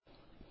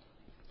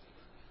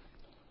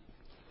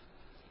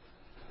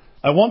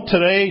I want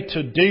today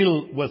to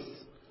deal with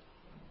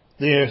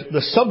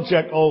the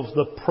subject of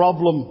the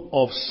problem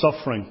of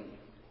suffering.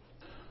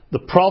 The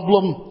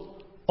problem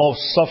of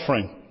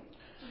suffering.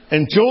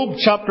 In Job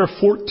chapter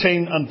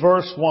 14 and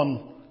verse 1,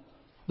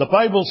 the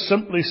Bible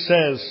simply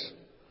says,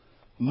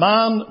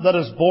 "Man that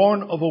is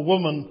born of a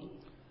woman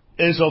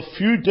is of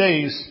few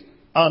days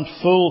and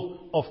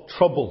full of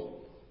trouble."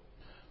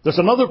 There's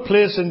another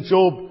place in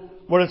Job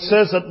where it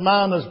says that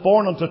man is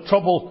born into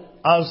trouble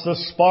as the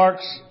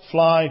sparks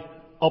fly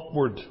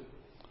upward.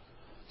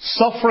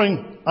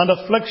 Suffering and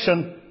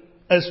affliction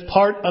is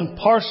part and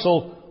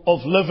parcel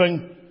of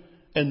living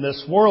in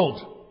this world.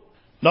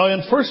 Now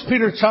in 1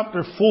 Peter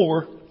chapter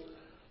 4,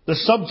 the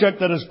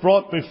subject that is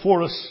brought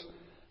before us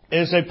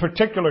is a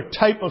particular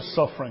type of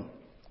suffering.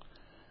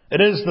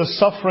 It is the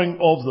suffering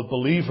of the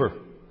believer.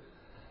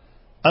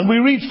 And we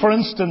read, for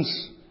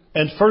instance,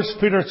 in 1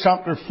 Peter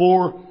chapter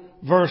 4,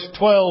 verse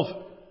 12,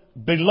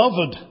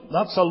 "Beloved,"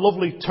 that's a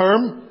lovely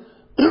term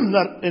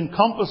that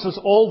encompasses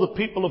all the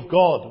people of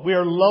God. We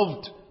are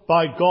loved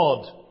by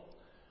God.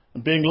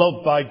 And being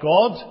loved by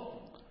God,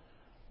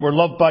 we're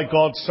loved by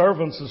God's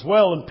servants as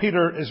well. And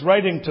Peter is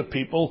writing to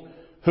people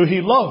who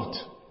he loved.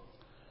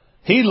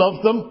 He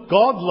loved them,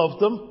 God loved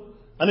them,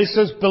 and he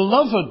says,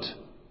 "Beloved,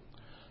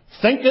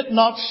 think it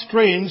not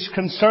strange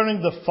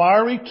concerning the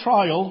fiery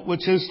trial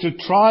which is to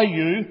try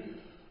you,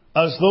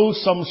 as though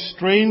some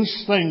strange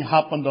thing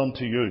happened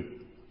unto you.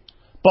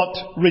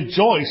 But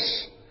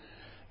rejoice,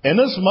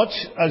 inasmuch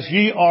as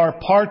ye are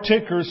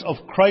partakers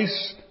of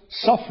Christ's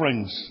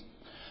sufferings,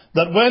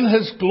 that when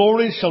his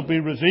glory shall be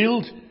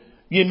revealed,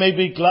 ye may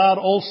be glad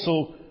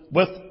also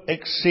with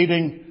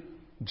exceeding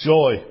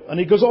joy." And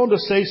he goes on to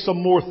say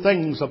some more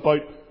things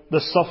about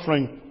the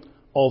suffering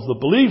of the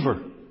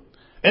believer.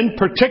 In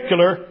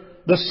particular,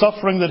 the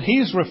suffering that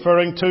he's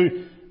referring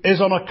to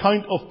is on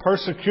account of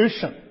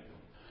persecution.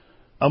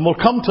 And we'll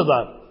come to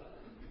that.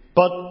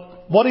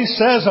 But what he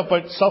says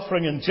about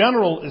suffering in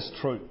general is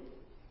true.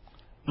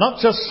 Not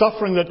just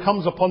suffering that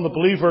comes upon the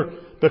believer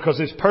because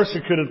he's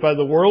persecuted by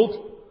the world,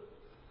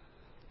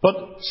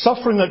 but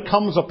suffering that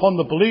comes upon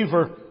the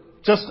believer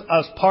just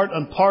as part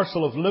and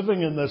parcel of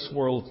living in this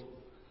world,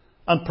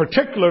 and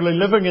particularly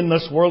living in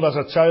this world as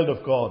a child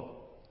of God.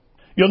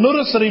 You'll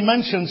notice that he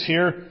mentions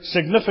here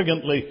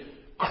significantly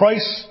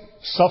Christ's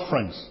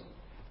sufferings.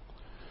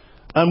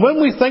 And when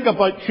we think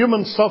about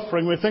human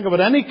suffering, we think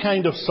about any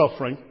kind of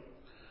suffering,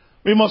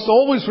 we must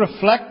always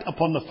reflect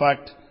upon the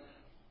fact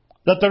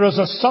that there is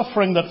a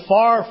suffering that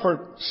far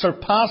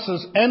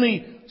surpasses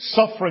any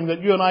suffering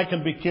that you and I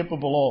can be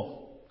capable of.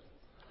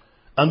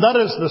 And that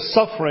is the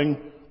suffering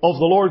of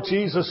the Lord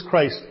Jesus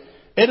Christ.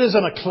 It is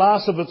in a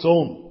class of its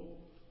own.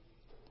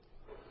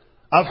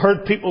 I've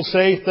heard people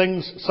say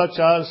things such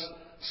as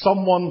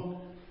someone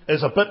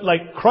is a bit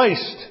like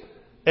Christ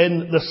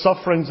in the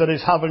sufferings that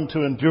he's having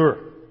to endure.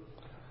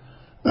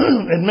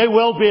 It may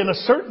well be in a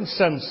certain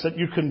sense that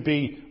you can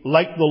be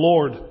like the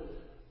Lord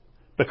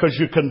because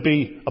you can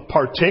be a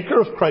partaker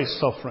of Christ's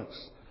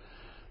sufferings.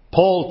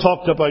 Paul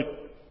talked about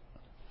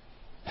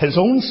his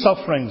own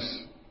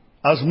sufferings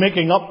as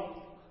making up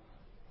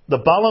the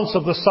balance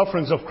of the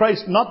sufferings of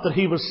Christ. Not that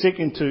he was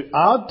seeking to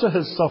add to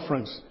his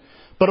sufferings,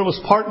 but it was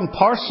part and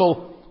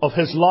parcel of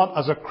his lot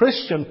as a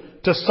Christian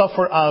to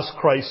suffer as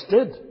Christ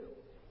did.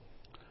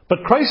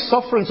 But Christ's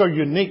sufferings are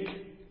unique.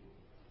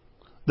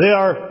 They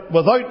are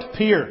without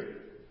peer.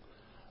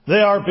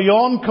 They are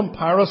beyond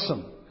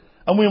comparison.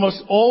 And we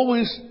must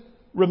always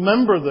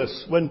remember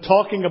this when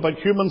talking about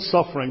human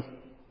suffering.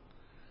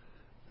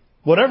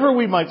 Whatever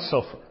we might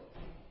suffer,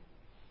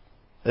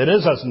 it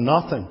is as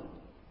nothing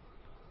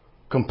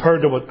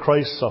compared to what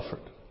Christ suffered.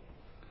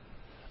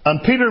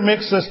 And Peter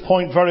makes this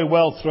point very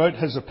well throughout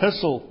his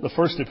epistle, the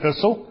first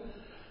epistle.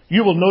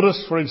 You will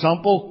notice, for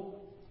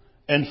example,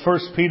 in 1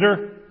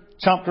 Peter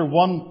chapter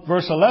 1,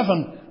 verse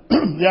 11,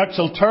 the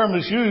actual term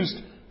is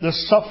used, the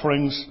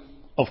sufferings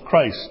of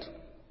Christ.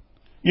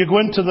 You go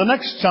into the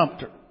next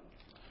chapter,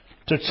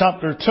 to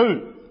chapter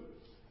 2.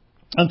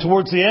 And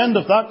towards the end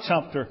of that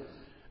chapter,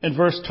 in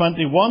verse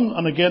 21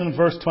 and again in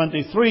verse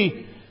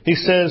 23, he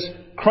says,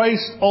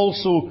 Christ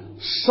also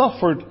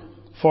suffered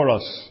for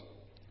us.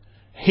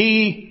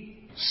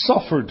 He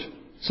suffered,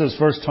 says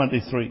verse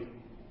 23.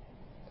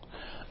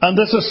 And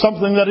this is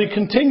something that he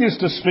continues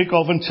to speak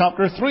of in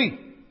chapter 3,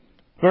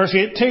 verse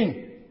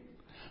 18.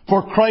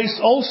 For Christ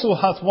also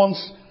hath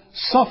once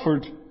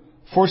suffered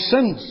for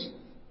sins.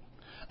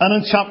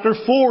 And in chapter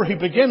 4 he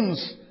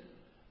begins,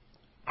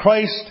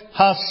 Christ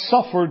hath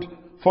suffered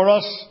for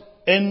us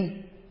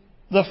in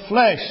the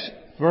flesh.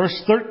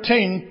 Verse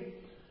 13,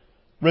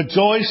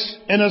 rejoice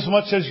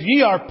inasmuch as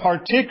ye are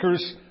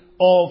partakers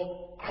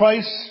of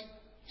Christ's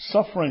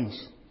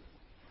sufferings.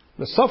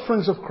 The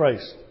sufferings of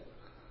Christ.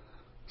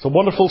 It's a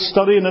wonderful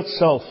study in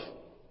itself.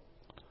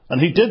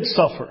 And he did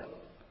suffer.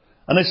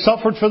 And he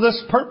suffered for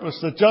this purpose,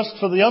 the just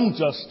for the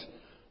unjust,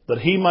 that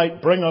he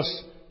might bring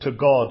us to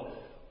God.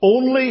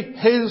 Only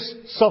his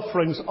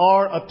sufferings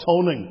are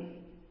atoning.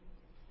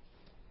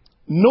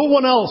 No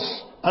one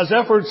else has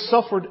ever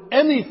suffered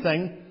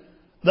anything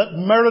that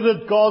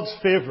merited God's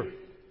favour.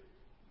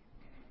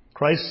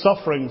 Christ's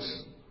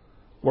sufferings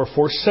were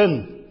for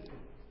sin.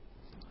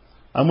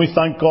 And we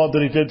thank God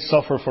that He did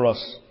suffer for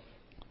us.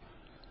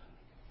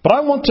 But I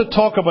want to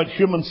talk about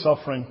human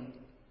suffering.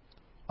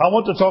 I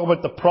want to talk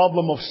about the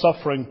problem of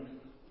suffering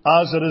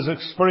as it is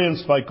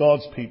experienced by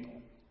God's people.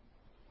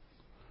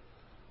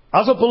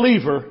 As a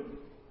believer,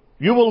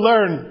 you will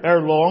learn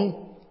ere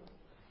long,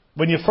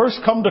 when you first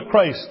come to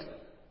Christ,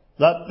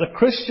 that the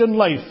Christian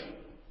life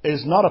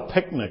is not a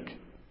picnic.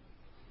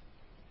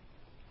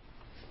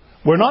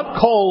 We're not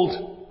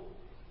called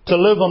to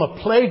live on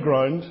a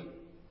playground,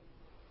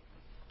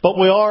 but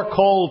we are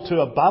called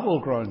to a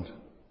battleground.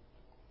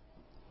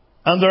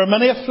 And there are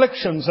many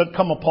afflictions that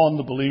come upon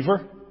the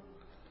believer,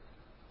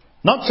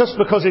 not just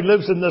because he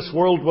lives in this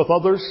world with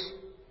others,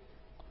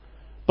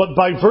 but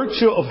by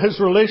virtue of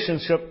his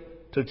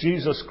relationship to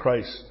Jesus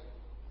Christ.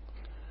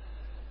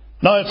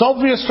 Now, it's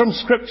obvious from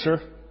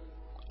Scripture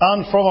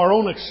and from our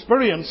own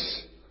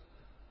experience,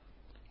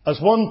 as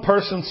one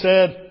person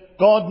said,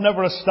 God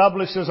never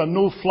establishes a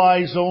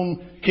no-fly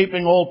zone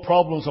keeping all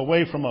problems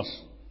away from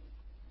us.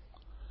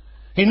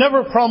 He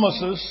never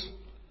promises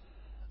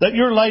that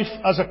your life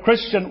as a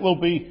Christian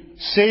will be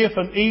safe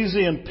and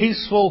easy and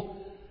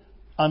peaceful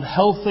and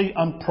healthy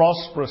and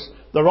prosperous.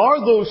 There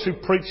are those who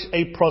preach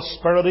a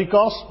prosperity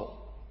gospel.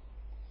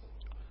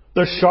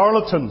 They're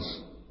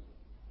charlatans.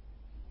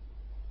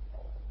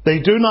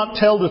 They do not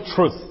tell the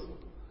truth.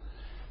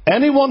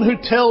 Anyone who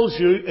tells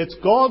you it's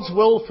God's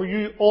will for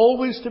you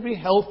always to be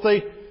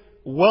healthy,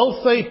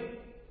 wealthy,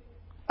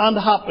 and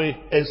happy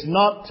is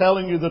not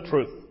telling you the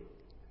truth.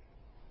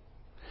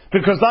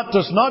 Because that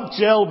does not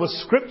gel with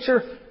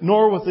Scripture,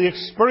 nor with the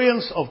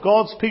experience of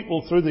God's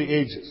people through the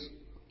ages.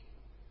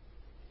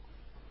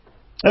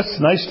 It's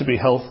nice to be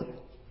healthy.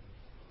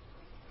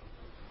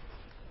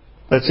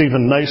 It's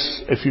even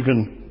nice, if you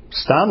can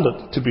stand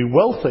it, to be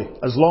wealthy,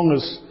 as long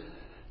as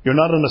you're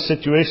not in a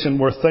situation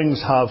where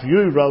things have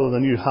you rather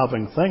than you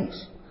having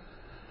things.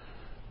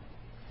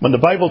 When the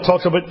Bible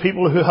talks about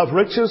people who have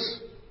riches,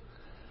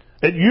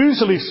 it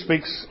usually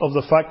speaks of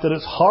the fact that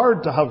it's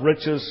hard to have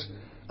riches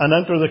and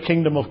enter the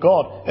kingdom of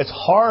God. It's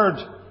hard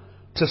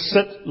to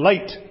sit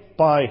light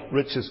by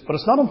riches, but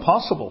it's not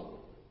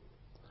impossible.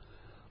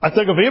 I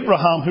think of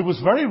Abraham, who was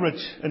very rich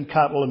in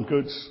cattle and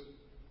goods.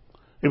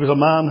 He was a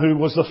man who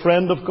was the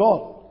friend of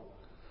God.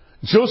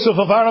 Joseph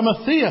of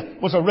Arimathea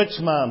was a rich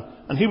man,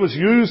 and he was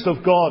used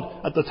of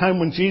God at the time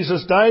when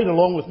Jesus died,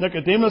 along with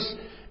Nicodemus,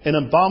 in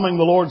embalming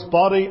the Lord's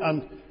body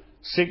and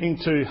seeking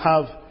to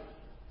have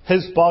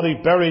his body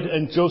buried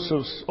in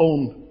Joseph's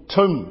own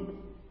tomb.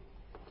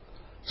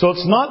 So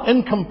it's not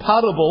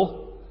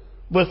incompatible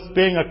with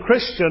being a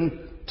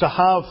Christian to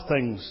have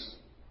things.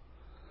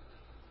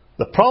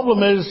 The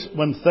problem is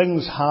when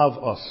things have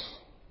us.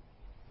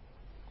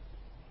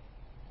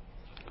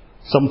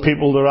 Some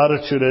people, their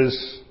attitude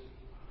is,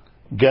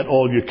 get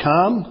all you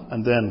can,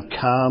 and then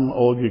can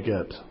all you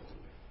get.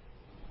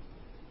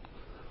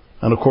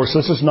 And of course,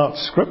 this is not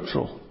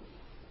scriptural.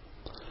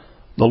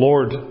 The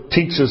Lord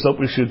teaches that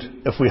we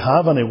should, if we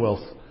have any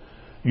wealth,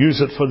 use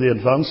it for the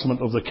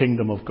advancement of the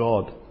kingdom of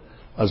God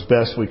as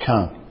best we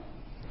can.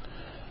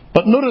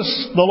 But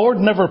notice, the Lord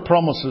never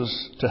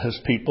promises to His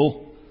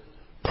people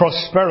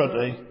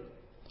prosperity.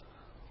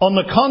 On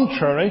the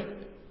contrary,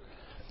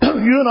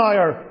 you and I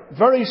are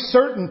very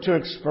certain to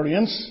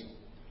experience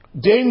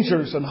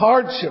dangers and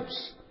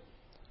hardships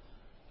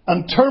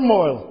and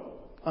turmoil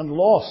and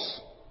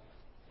loss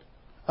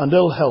and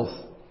ill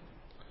health.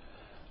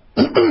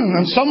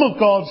 And some of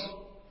God's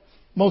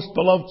most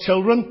beloved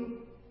children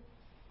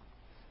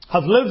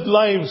have lived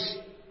lives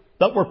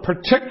that were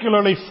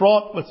particularly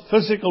fraught with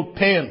physical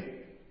pain.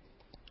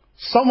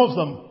 Some of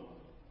them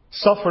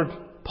suffered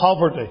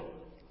poverty.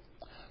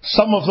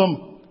 Some of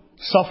them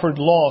suffered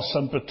loss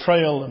and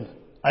betrayal and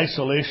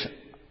isolation.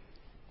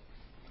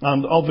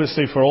 And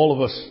obviously for all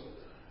of us,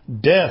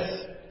 death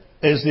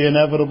is the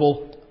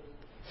inevitable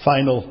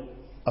final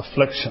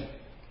affliction.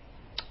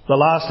 The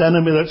last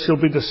enemy that shall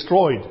be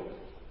destroyed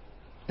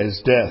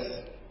is death.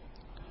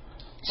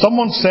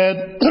 Someone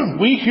said,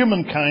 we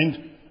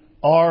humankind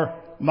are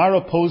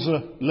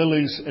Mariposa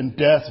lilies in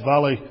Death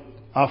Valley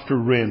after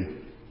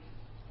rain.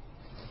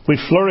 We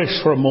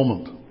flourish for a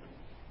moment.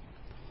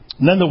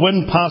 And then the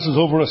wind passes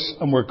over us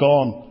and we're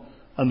gone.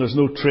 And there's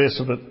no trace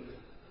of it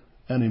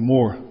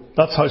anymore.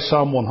 That's how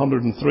Psalm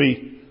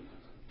 103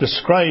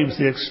 describes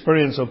the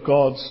experience of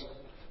God's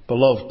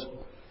beloved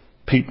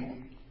people.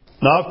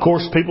 Now, of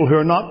course, people who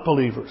are not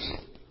believers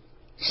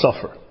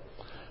suffer.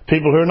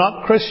 People who are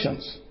not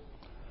Christians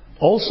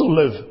also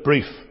live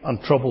brief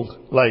and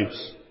troubled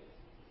lives.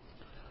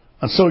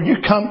 And so you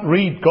can't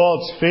read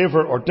God's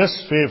favour or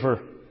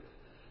disfavour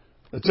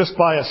just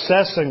by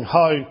assessing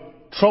how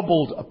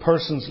troubled a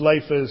person's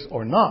life is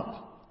or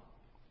not.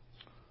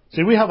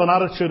 See, we have an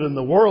attitude in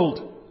the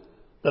world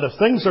that if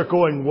things are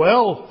going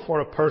well for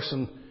a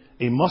person,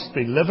 he must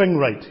be living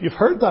right. You've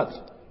heard that.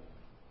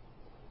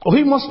 Oh,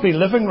 he must be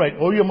living right.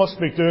 Oh, you must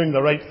be doing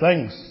the right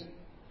things.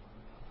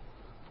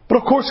 But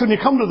of course, when you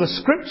come to the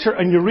Scripture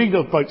and you read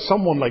about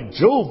someone like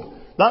Job,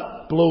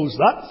 that blows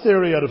that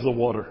theory out of the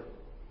water.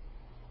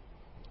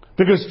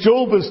 Because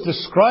Job is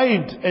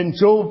described in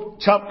Job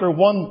chapter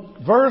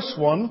 1, verse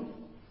 1,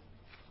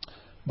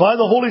 by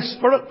the Holy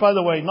Spirit, by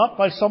the way, not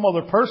by some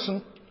other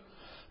person,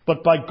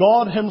 but by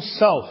God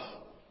Himself,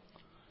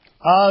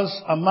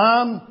 as a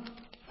man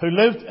who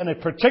lived in a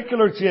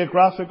particular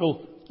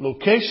geographical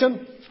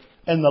location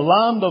in the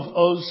land of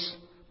Uz.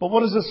 But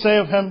what does it say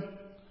of him?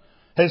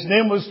 His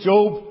name was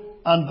Job,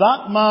 and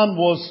that man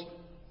was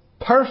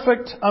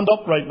perfect and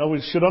upright. Now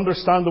we should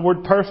understand the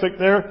word perfect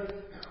there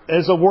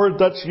is a word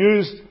that's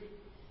used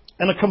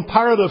in a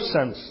comparative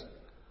sense.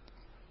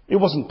 He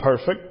wasn't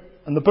perfect,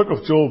 and the book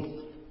of Job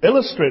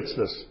illustrates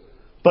this.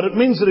 But it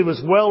means that he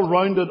was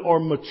well-rounded or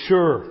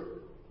mature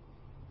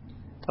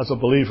as a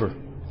believer.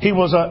 He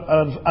was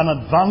an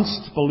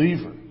advanced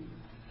believer.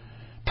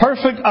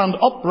 Perfect and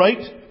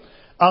upright,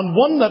 and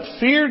one that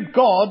feared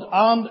God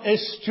and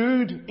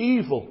eschewed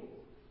evil.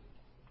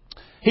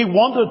 He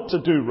wanted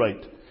to do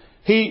right.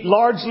 He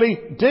largely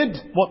did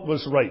what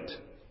was right.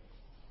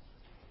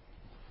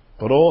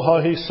 But oh,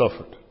 how he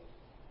suffered.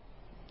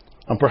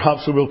 And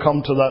perhaps we will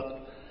come to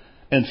that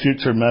in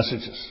future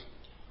messages.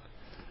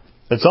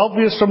 It's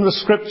obvious from the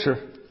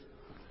Scripture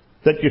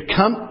that you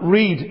can't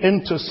read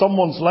into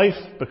someone's life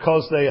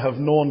because they have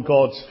known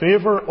God's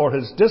favour or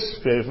His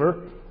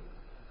disfavour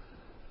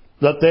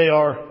that they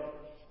are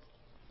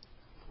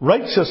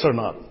righteous or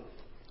not.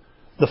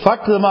 The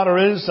fact of the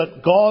matter is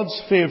that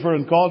God's favour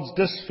and God's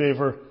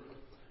disfavour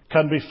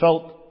can be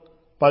felt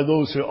by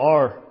those who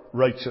are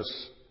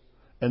righteous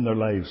in their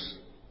lives.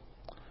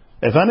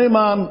 If any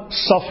man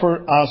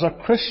suffer as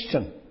a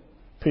Christian,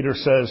 Peter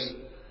says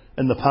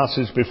in the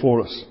passage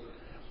before us.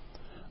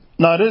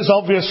 Now it is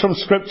obvious from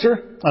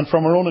Scripture and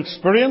from our own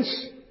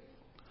experience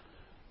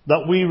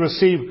that we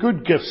receive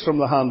good gifts from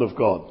the hand of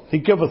God. He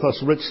giveth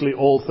us richly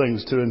all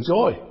things to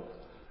enjoy.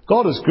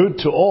 God is good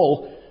to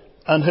all,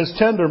 and His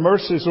tender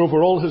mercies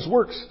over all His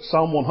works.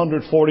 Psalm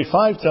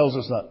 145 tells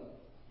us that.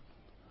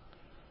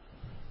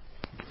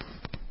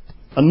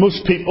 And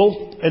most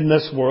people in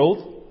this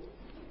world,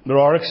 there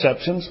are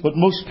exceptions, but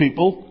most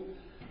people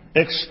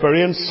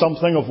experience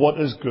something of what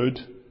is good.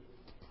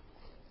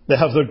 They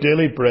have their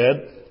daily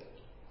bread,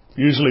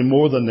 usually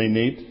more than they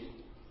need.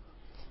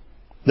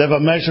 They have a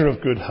measure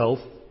of good health,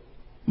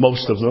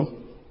 most of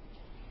them,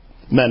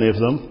 many of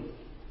them.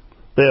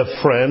 They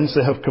have friends,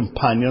 they have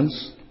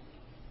companions.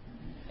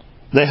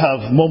 They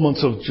have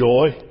moments of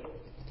joy.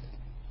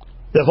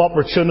 They have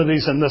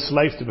opportunities in this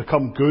life to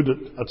become good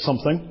at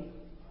something.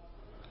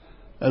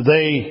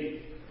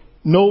 They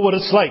know what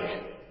it's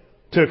like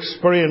to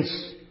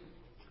experience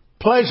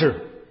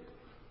pleasure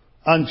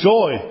and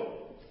joy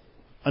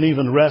and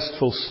even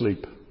restful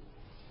sleep.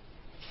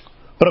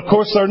 But of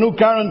course there are no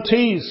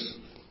guarantees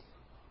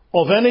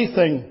of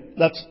anything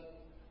that's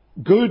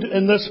good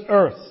in this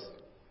earth.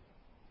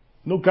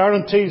 No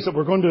guarantees that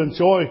we're going to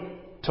enjoy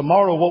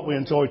tomorrow what we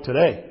enjoy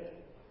today.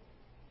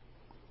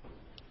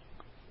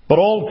 But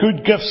all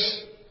good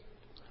gifts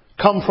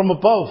come from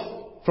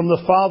above, from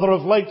the Father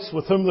of lights,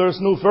 with whom there is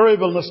no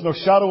variableness nor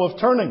shadow of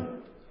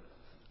turning.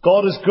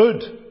 God is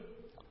good,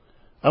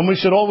 and we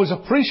should always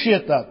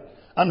appreciate that.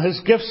 And His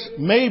gifts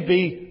may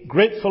be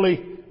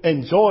gratefully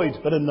enjoyed,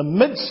 but in the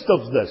midst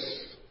of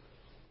this,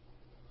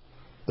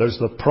 there's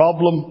the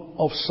problem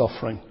of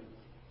suffering.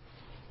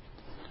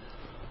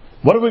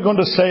 What are we going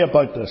to say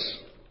about this?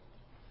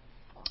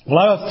 Well,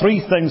 I have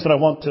three things that I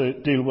want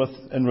to deal with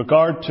in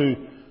regard to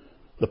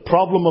the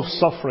problem of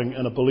suffering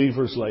in a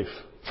believer's life.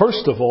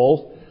 First of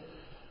all,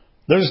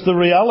 there's the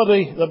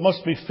reality that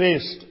must be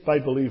faced by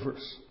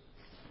believers.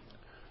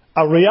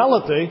 A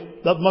reality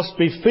that must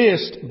be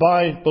faced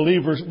by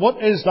believers.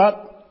 What is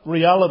that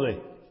reality?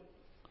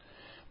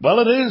 Well,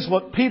 it is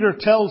what Peter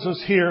tells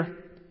us here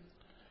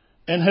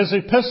in his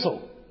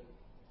epistle.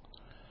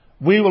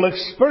 We will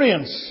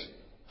experience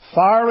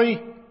fiery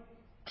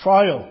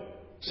trial.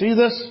 See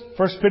this?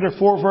 1 Peter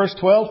 4 verse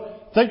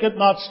 12. Think it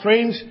not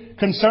strange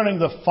concerning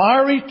the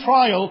fiery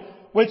trial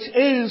which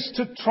is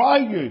to try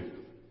you.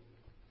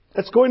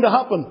 It's going to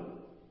happen.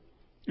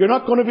 You're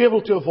not going to be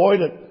able to avoid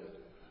it.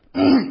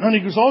 And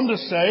he goes on to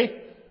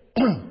say,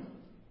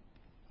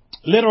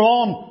 later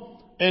on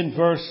in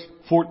verse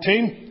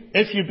 14,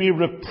 if you be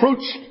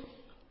reproached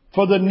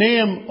for the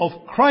name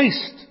of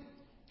Christ,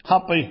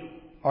 happy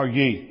are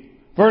ye.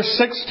 Verse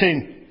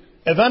 16,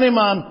 if any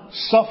man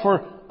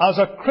suffer as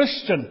a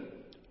Christian,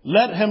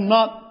 let him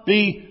not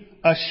be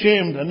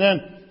ashamed. And then,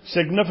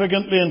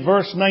 significantly in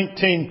verse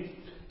 19,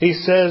 he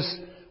says,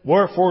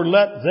 wherefore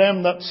let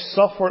them that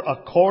suffer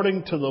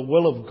according to the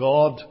will of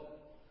God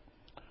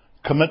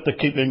commit the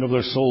keeping of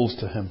their souls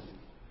to Him.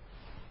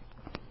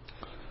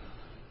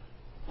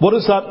 What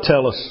does that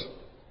tell us?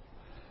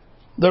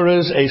 There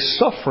is a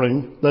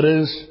suffering that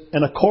is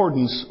in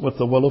accordance with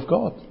the will of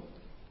God.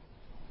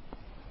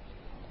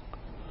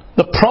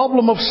 The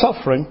problem of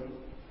suffering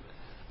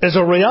is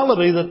a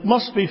reality that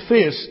must be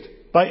faced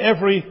by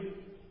every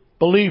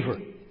believer.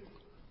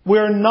 We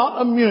are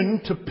not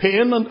immune to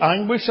pain and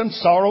anguish and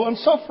sorrow and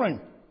suffering.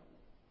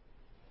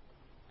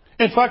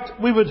 In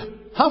fact, we would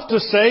have to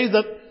say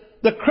that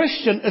the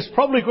Christian is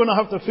probably going to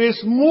have to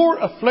face more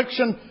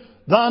affliction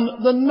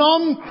than the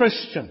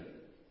non-Christian.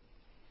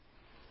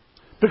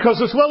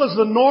 Because as well as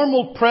the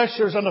normal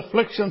pressures and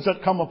afflictions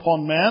that come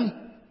upon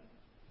men,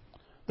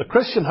 the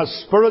Christian has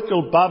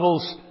spiritual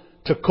battles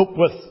to cope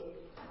with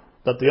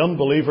that the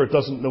unbeliever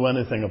doesn't know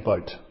anything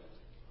about.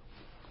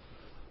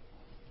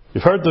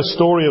 You've heard the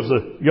story of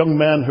the young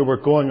men who were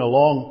going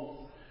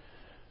along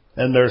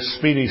in their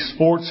speedy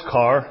sports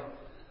car,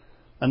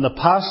 and the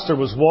pastor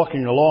was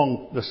walking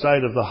along the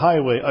side of the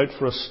highway out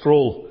for a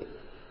stroll.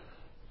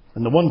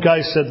 And the one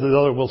guy said to the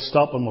other, "We'll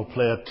stop and we'll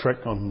play a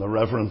trick on the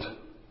Reverend."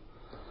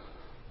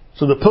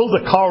 So they pulled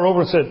the car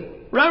over and said,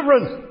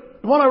 "Reverend,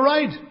 you want to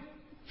ride?"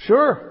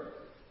 "Sure."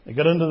 They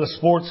got into the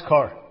sports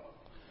car.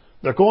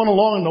 They're going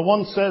along and the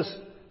one says,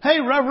 "Hey,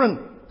 Reverend,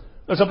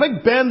 there's a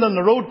big bend in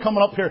the road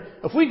coming up here.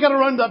 If we get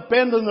around that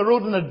bend in the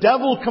road and the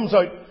devil comes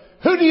out,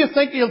 who do you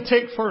think he'll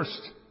take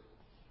first?"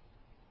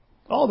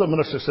 Oh, the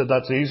minister said,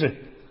 "That's easy.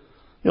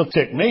 He'll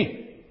take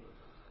me."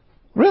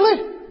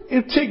 "Really?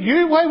 He'll take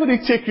you? Why would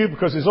he take you?"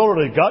 "Because he's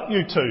already got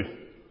you two."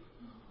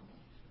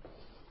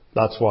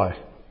 That's why.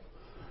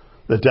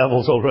 The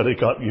devil's already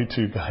got you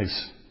two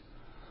guys.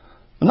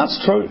 And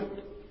that's true.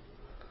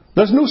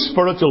 There's no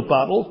spiritual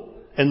battle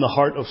in the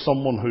heart of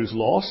someone who's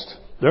lost.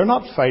 They're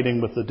not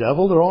fighting with the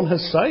devil. They're on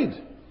his side.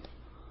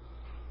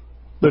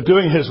 They're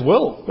doing his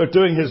will. They're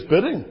doing his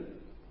bidding.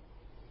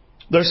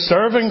 They're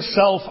serving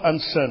self and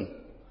sin.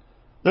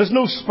 There's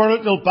no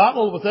spiritual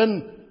battle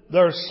within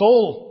their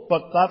soul,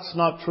 but that's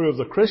not true of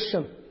the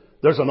Christian.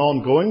 There's an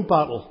ongoing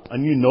battle,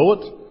 and you know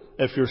it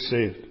if you're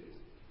saved.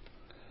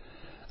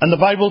 And the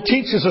Bible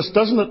teaches us,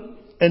 doesn't it,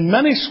 in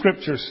many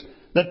scriptures,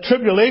 that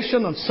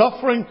tribulation and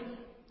suffering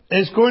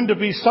is going to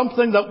be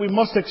something that we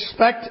must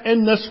expect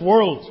in this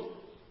world.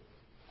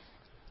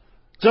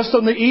 Just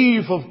on the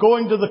eve of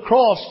going to the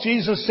cross,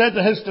 Jesus said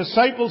to his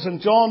disciples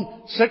in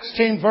John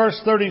 16 verse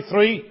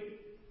 33,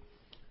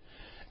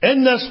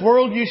 "In this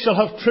world you shall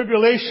have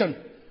tribulation,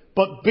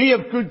 but be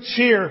of good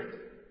cheer.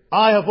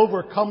 I have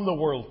overcome the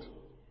world."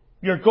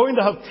 You're going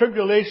to have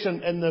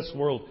tribulation in this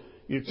world.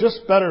 You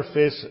just better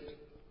face it.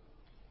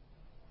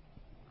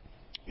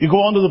 You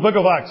go on to the book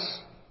of Acts.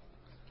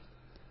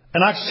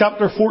 In Acts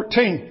chapter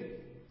 14,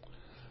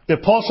 the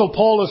Apostle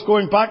Paul is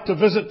going back to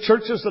visit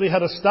churches that he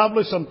had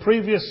established on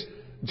previous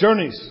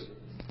journeys.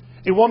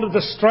 He wanted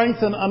to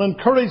strengthen and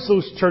encourage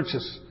those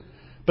churches.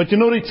 But you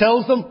know what he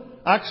tells them?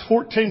 Acts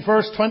 14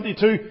 verse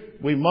 22,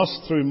 "We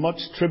must through much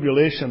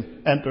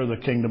tribulation enter the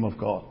kingdom of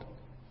God."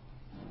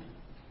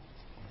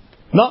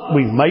 Not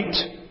we might,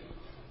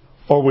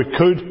 or we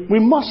could, we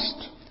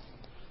must.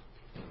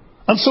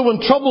 And so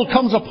when trouble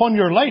comes upon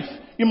your life,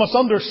 you must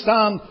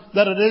understand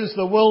that it is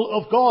the will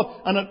of God.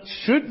 And it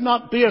should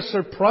not be a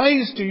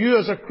surprise to you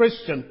as a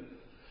Christian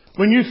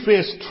when you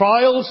face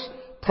trials,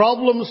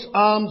 problems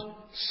and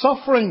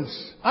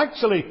sufferings.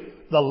 Actually,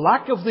 the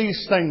lack of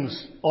these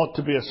things ought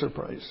to be a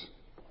surprise.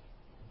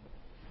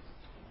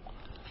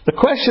 The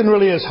question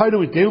really is, how do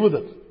we deal with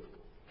it?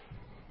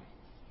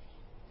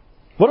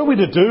 What are we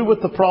to do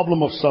with the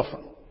problem of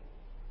suffering?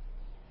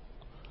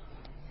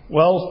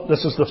 Well,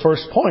 this is the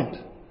first point.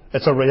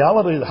 It's a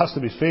reality that has to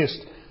be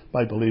faced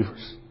by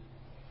believers.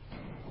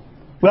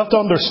 We have to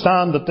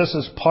understand that this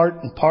is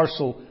part and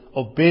parcel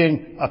of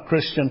being a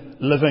Christian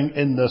living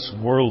in this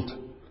world.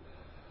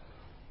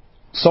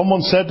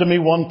 Someone said to me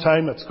one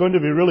time, it's going to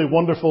be really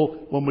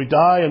wonderful when we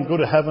die and go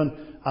to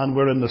heaven and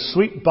we're in the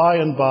sweet by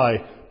and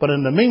by. But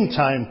in the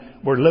meantime,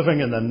 we're living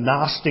in the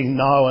nasty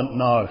now and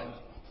now.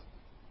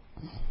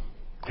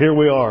 Here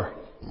we are,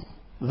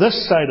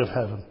 this side of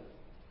heaven.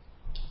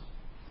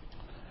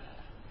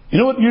 You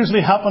know what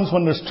usually happens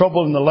when there's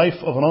trouble in the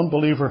life of an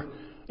unbeliever?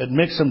 It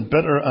makes him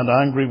bitter and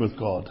angry with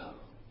God.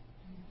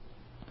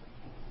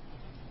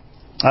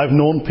 I've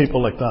known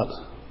people like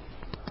that.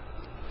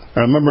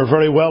 I remember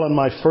very well in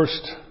my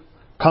first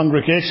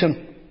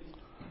congregation,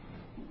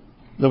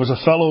 there was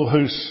a fellow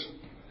whose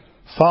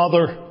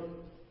father,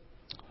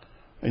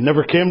 he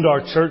never came to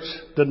our church,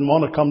 didn't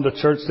want to come to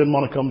church, didn't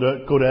want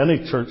to go to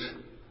any church.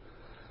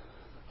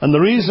 And the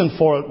reason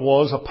for it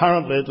was,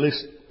 apparently, at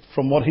least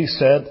from what he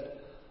said,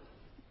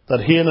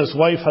 that he and his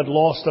wife had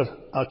lost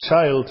a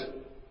child,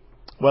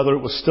 whether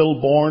it was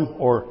stillborn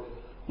or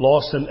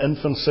lost in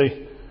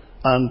infancy,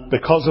 and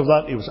because of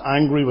that he was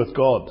angry with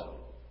God.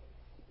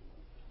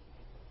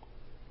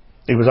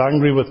 He was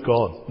angry with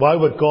God. Why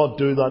would God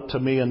do that to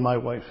me and my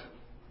wife?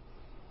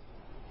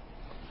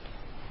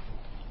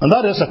 And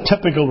that is a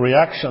typical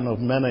reaction of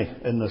many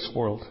in this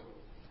world.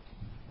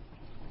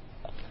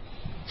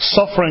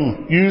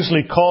 Suffering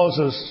usually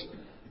causes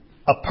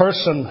a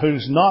person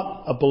who's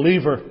not a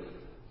believer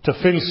to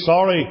feel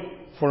sorry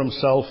for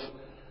himself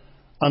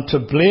and to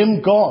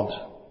blame God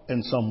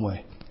in some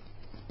way.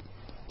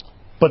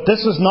 But this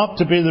is not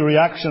to be the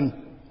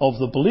reaction of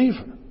the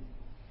believer.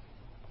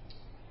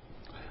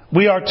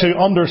 We are to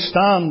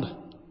understand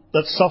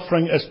that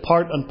suffering is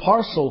part and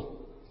parcel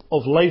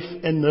of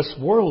life in this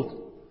world.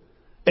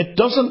 It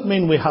doesn't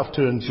mean we have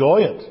to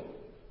enjoy it.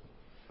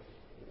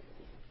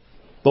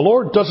 The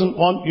Lord doesn't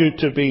want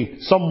you to be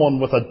someone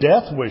with a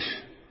death wish,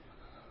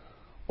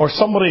 or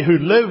somebody who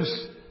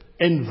lives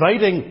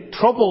inviting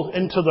trouble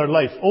into their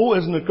life. Oh,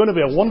 isn't it going to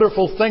be a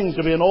wonderful thing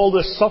to be in all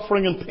this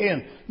suffering and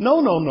pain?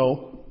 No, no,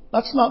 no.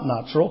 That's not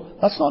natural.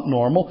 That's not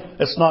normal.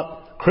 It's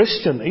not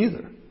Christian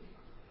either.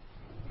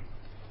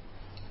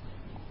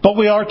 But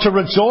we are to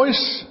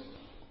rejoice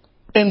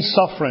in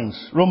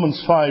sufferings.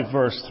 Romans 5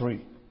 verse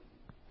 3.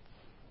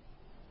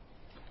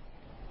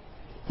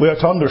 We are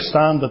to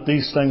understand that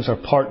these things are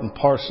part and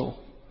parcel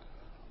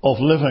of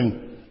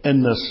living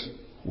in this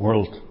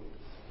world.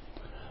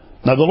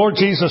 Now, the Lord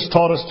Jesus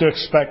taught us to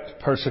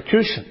expect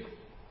persecution.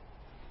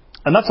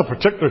 And that's a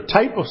particular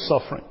type of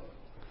suffering.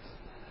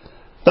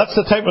 That's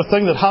the type of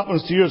thing that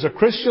happens to you as a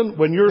Christian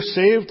when you're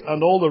saved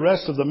and all the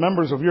rest of the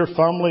members of your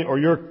family or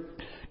your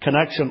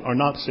connection are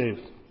not saved.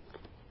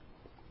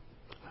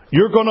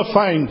 You're going to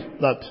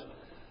find that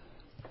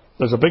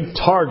there's a big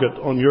target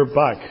on your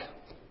back.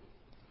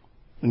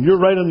 And you're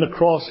right in the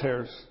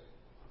crosshairs.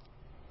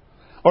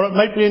 Or it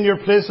might be in your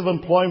place of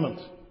employment.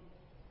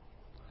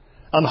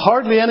 And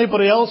hardly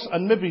anybody else,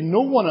 and maybe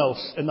no one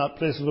else in that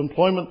place of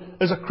employment,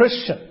 is a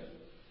Christian.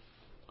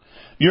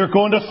 You're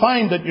going to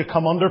find that you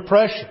come under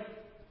pressure.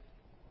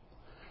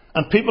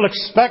 And people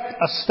expect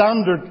a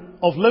standard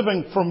of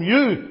living from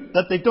you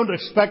that they don't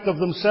expect of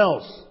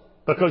themselves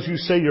because you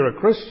say you're a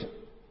Christian.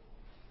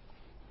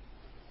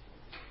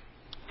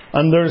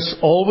 And there's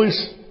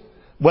always,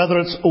 whether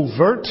it's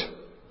overt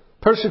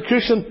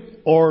persecution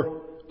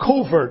or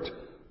covert,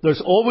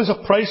 there's always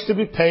a price to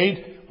be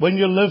paid when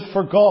you live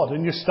for God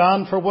and you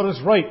stand for what is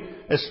right,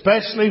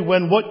 especially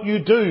when what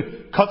you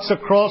do cuts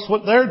across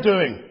what they're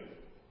doing.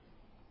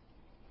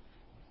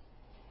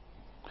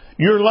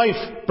 Your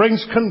life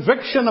brings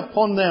conviction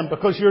upon them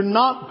because you're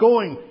not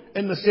going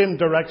in the same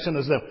direction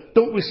as them.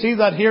 Don't we see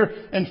that here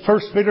in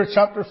 1 Peter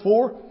chapter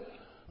 4?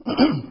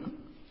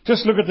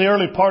 Just look at the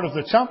early part of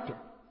the chapter.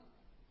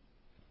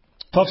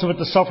 It talks about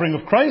the suffering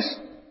of Christ.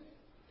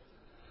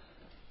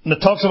 And it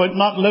talks about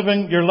not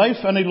living your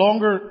life any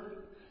longer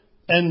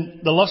in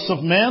the lusts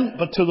of men,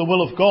 but to the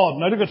will of God.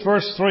 Now look at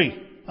verse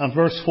 3 and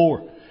verse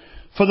 4.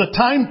 For the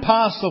time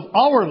past of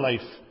our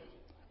life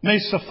may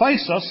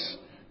suffice us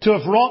to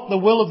have wrought the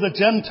will of the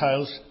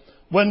Gentiles,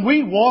 when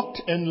we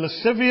walked in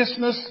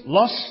lasciviousness,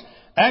 lust,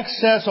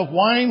 excess of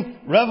wine,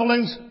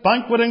 revellings,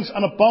 banquetings,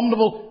 and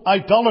abominable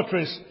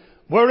idolatries,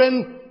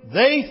 wherein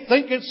they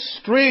think it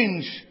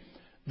strange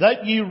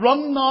that ye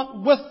run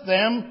not with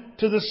them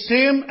to the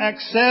same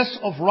excess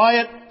of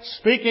riot,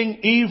 speaking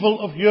evil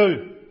of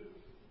you.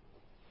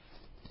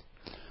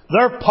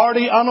 They're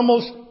party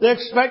animals. They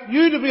expect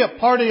you to be a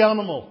party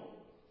animal.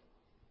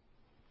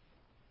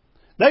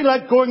 They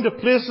like going to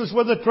places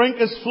where the drink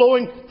is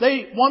flowing.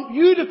 They want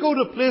you to go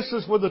to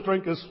places where the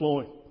drink is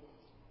flowing.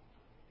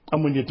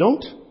 And when you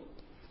don't,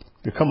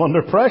 you come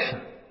under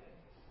pressure.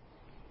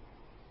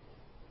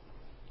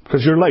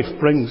 Because your life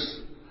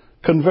brings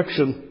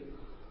conviction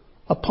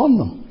upon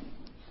them.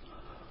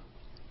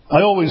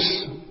 I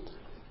always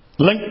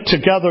link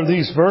together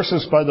these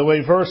verses, by the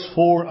way, verse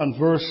 4 and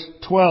verse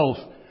 12.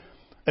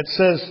 It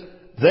says,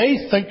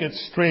 they think it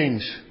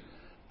strange,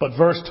 but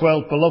verse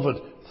 12,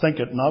 beloved, think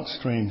it not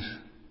strange.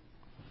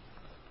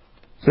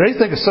 They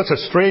think it's such a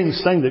strange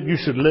thing that you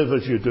should live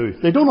as you do.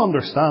 They don't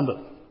understand it.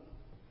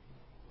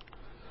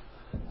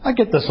 I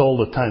get this all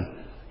the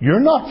time. You're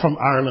not from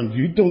Ireland,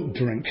 you don't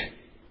drink.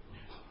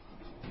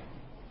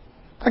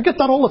 I get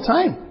that all the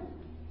time.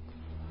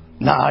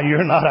 Nah,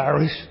 you're not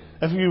Irish.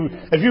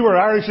 If you were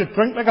Irish, you'd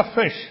drink like a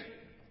fish.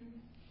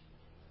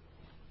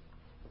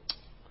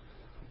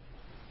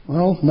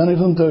 Well, many of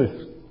them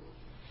do.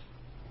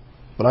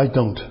 But I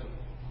don't.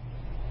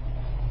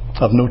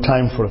 I've no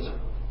time for it.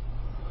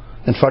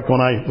 In fact,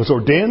 when I was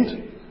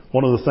ordained,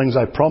 one of the things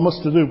I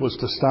promised to do was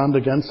to stand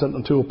against it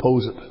and to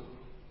oppose it.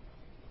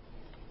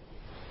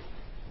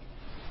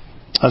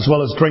 As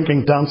well as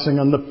drinking, dancing,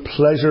 and the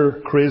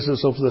pleasure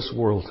crazes of this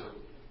world.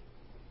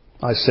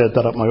 I said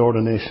that at my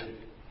ordination.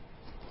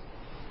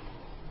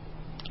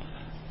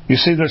 You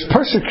see, there's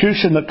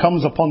persecution that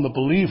comes upon the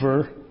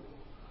believer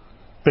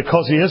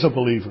because he is a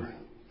believer.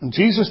 And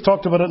Jesus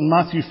talked about it in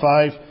Matthew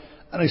 5,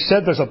 and he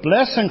said there's a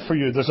blessing for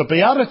you, there's a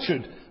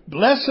beatitude.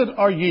 Blessed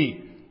are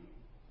ye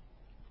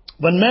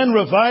when men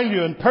revile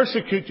you and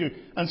persecute you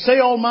and say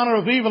all manner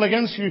of evil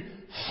against you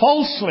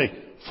falsely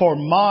for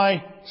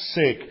my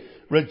sake.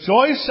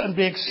 Rejoice and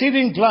be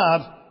exceeding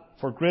glad,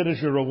 for great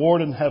is your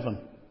reward in heaven.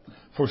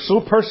 For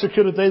so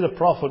persecuted they the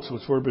prophets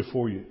which were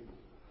before you.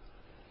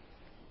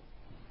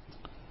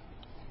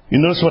 You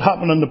notice what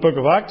happened in the book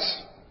of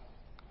Acts?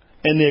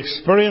 In the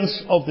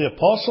experience of the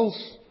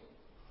apostles,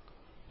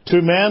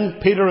 two men,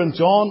 Peter and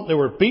John, they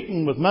were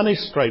beaten with many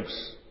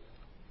stripes.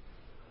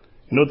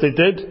 You know what they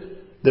did?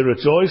 They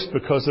rejoiced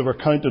because they were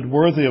counted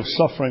worthy of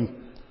suffering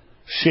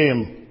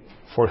shame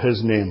for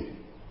his name.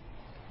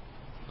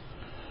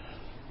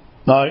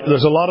 Now,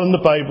 there's a lot in the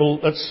Bible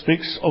that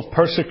speaks of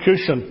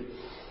persecution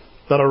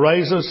that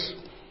arises,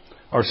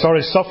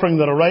 suffering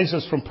that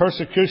arises from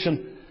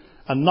persecution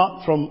and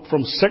not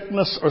from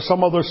sickness or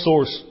some other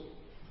source.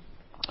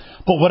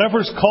 But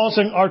whatever's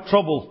causing our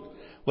trouble,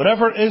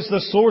 whatever is the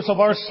source of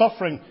our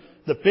suffering,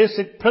 the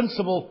basic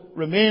principle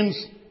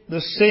remains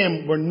the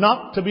same. We're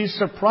not to be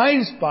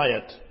surprised by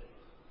it.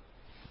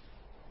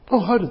 Oh,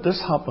 how did this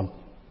happen?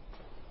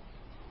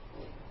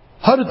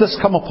 How did this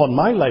come upon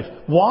my life?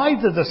 Why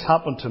did this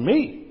happen to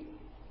me?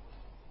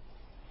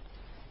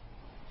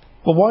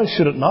 Well, why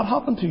should it not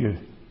happen to you?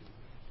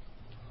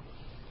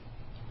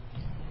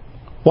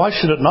 Why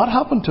should it not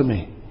happen to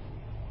me?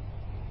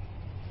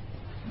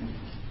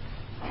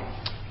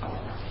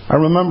 I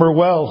remember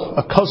well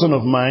a cousin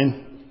of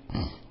mine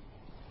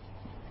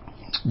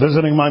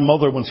visiting my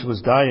mother when she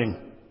was dying.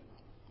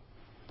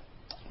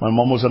 My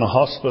mum was in a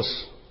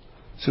hospice.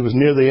 She was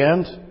near the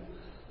end.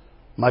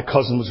 My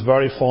cousin was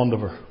very fond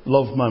of her,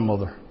 loved my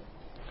mother.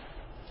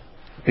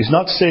 He's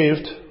not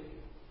saved.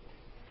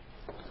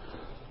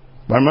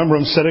 I remember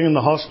him sitting in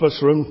the hospice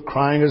room,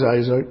 crying his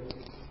eyes out.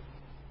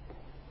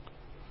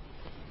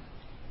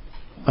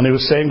 And he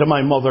was saying to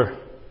my mother,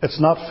 "It's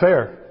not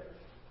fair.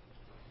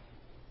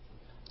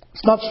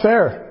 It's not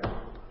fair.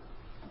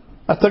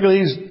 I think of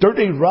these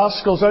dirty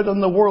rascals out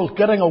in the world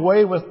getting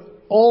away with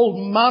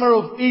all manner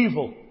of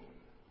evil.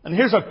 And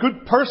here's a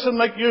good person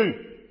like you.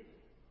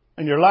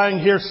 And you're lying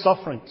here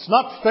suffering. It's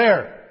not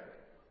fair."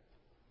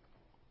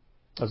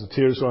 As the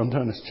tears ran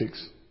down his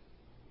cheeks.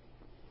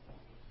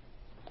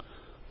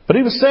 But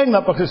he was saying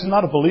that because he's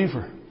not a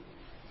believer.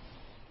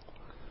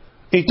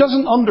 He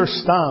doesn't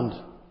understand,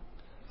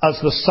 as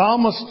the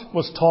psalmist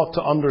was taught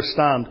to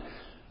understand.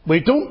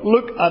 We don't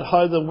look at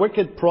how the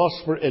wicked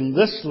prosper in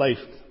this life.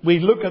 We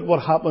look at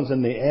what happens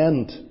in the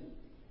end.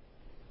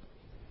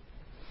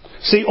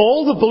 See,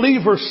 all the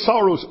believers'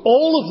 sorrows,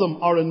 all of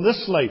them are in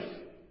this life.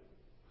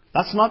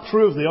 That's not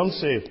true of the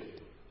unsaved.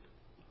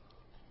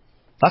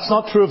 That's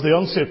not true of the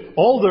unsaved.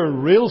 All their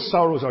real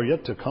sorrows are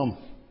yet to come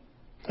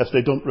if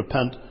they don't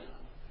repent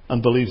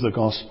and believe the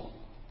gospel.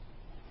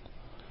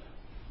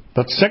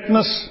 But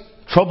sickness,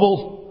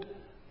 trouble,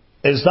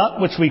 is that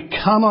which we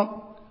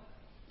cannot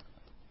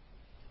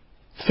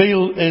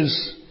feel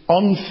is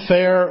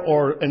unfair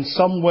or in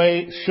some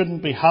way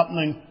shouldn't be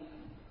happening,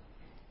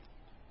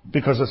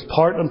 because it's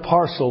part and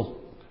parcel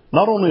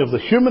not only of the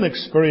human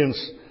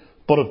experience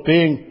but of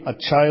being a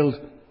child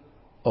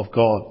of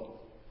God.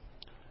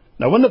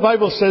 Now, when the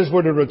Bible says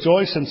we're to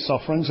rejoice in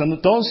sufferings, and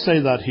it does say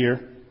that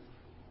here,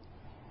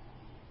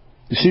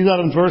 you see that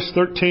in verse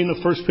 13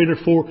 of 1 Peter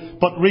 4,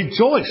 but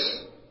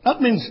rejoice.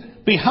 That means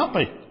be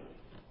happy.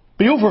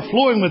 Be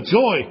overflowing with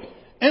joy,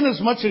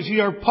 inasmuch as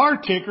ye are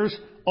partakers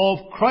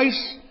of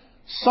Christ's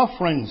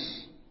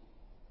sufferings.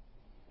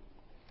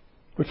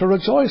 We're to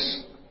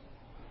rejoice.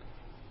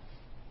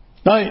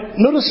 Now,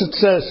 notice it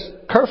says,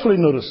 carefully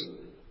notice,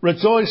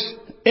 rejoice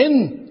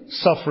in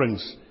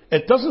sufferings.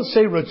 It doesn't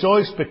say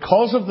rejoice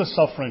because of the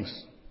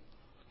sufferings.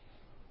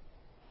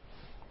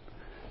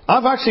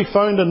 I've actually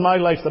found in my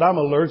life that I'm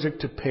allergic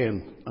to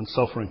pain and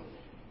suffering.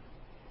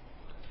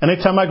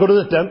 Anytime I go to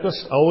the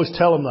dentist, I always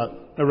tell them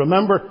that. Now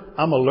remember,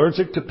 I'm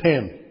allergic to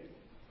pain.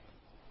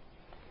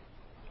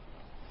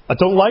 I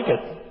don't like it.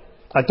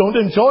 I don't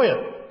enjoy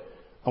it.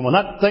 And when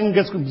that thing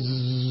gets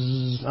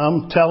bzzz,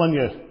 I'm telling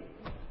you,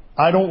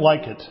 I don't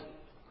like it.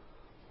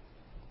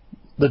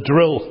 The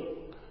drill.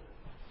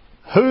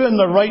 Who in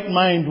their right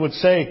mind would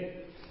say,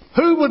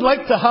 who would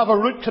like to have a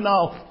root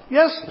canal?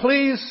 Yes,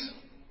 please.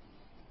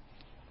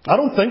 I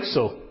don't think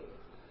so.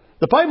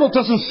 The Bible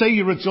doesn't say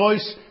you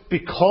rejoice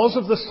because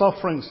of the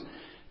sufferings.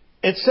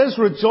 It says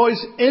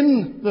rejoice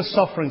in the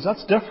sufferings.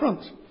 That's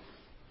different.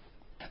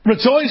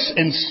 Rejoice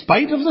in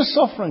spite of the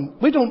suffering.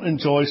 We don't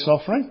enjoy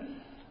suffering.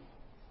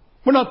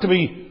 We're not to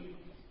be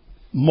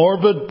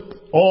morbid,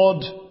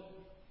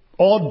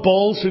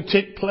 oddballs who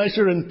take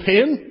pleasure in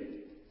pain.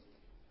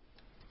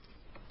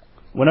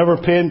 Whenever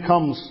pain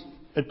comes,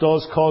 it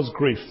does cause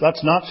grief.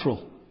 That's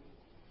natural.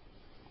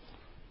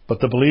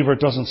 But the believer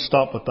doesn't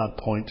stop at that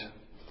point.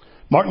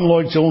 Martin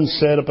Lloyd-Jones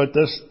said about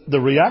this,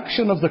 the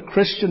reaction of the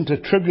Christian to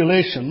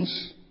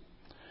tribulations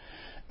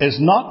is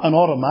not an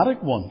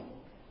automatic one.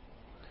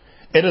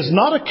 It is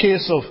not a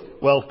case of,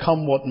 well,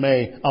 come what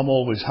may, I'm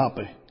always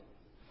happy.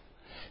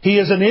 He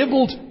is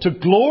enabled to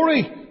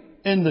glory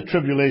in the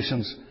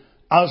tribulations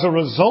as a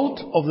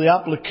result of the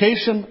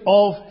application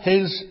of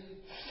his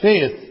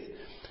faith.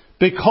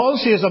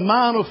 Because he is a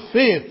man of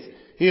faith,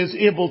 he is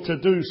able to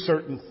do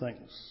certain things.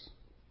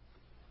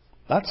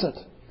 That's it.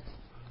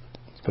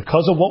 It's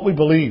because of what we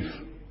believe.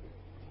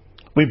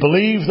 We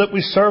believe that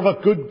we serve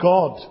a good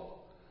God.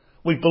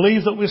 We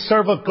believe that we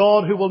serve a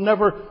God who will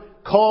never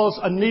cause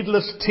a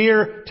needless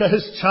tear to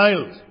his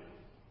child.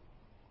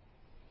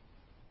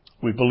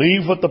 We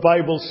believe what the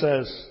Bible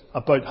says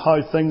about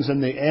how things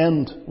in the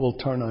end will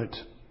turn out.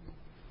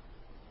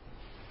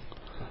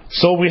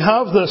 So we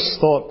have this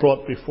thought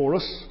brought before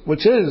us,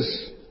 which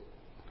is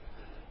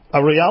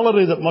a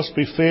reality that must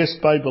be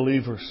faced by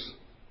believers.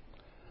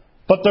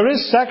 But there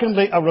is,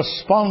 secondly, a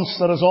response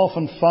that is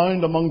often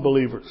found among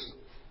believers.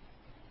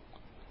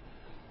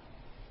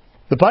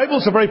 The Bible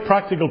is a very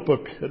practical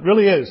book. It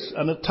really is.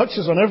 And it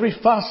touches on every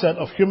facet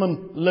of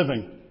human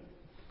living.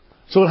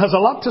 So it has a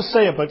lot to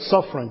say about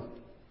suffering.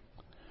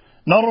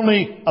 Not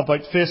only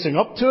about facing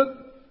up to it,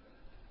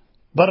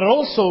 but it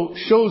also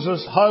shows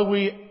us how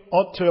we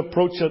ought to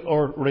approach it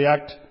or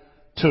react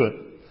to it.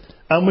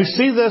 And we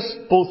see this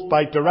both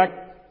by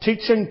direct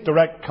teaching,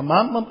 direct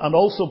commandment, and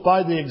also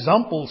by the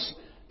examples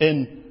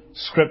in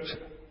Scripture.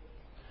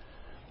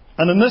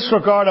 And in this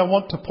regard, I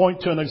want to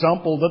point to an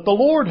example that the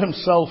Lord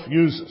Himself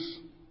uses.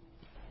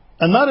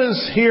 And that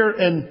is here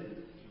in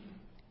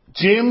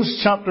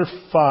James chapter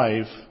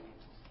 5,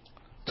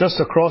 just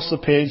across the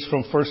page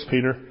from 1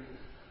 Peter.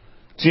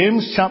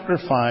 James chapter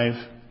 5.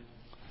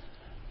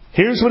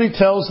 Here's what He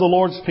tells the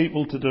Lord's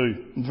people to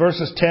do. In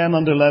verses 10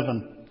 and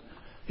 11.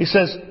 He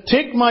says,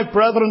 "Take my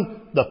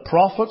brethren, the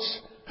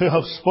prophets, who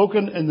have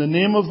spoken in the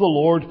name of the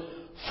Lord,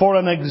 for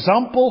an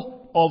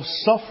example of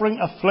suffering,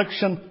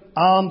 affliction,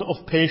 and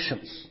of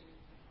patience."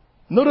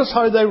 Notice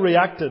how they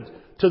reacted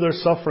to their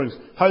sufferings.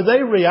 How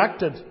they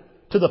reacted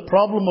to the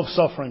problem of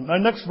suffering. Now,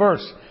 next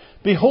verse.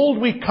 "Behold,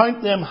 we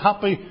count them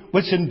happy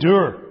which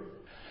endure.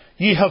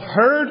 Ye have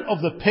heard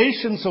of the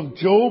patience of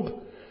Job,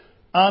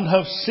 and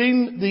have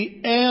seen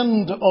the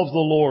end of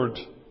the Lord,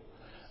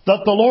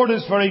 that the Lord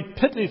is very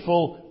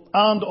pitiful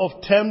and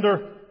of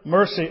tender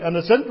mercy." And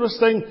it's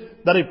interesting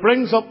that he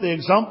brings up the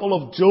example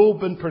of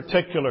Job in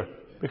particular,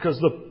 because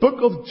the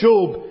book of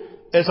Job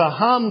is a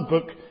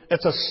handbook.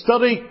 It's a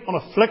study on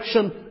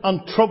affliction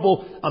and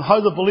trouble and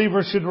how the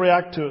believer should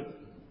react to it.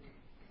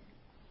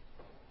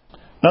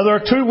 Now, there are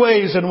two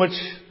ways in which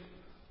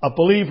a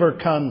believer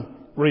can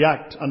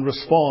react and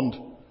respond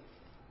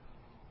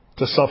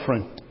to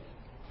suffering.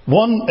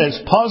 One is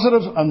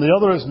positive and the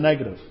other is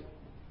negative.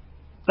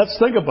 Let's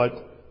think about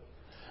it.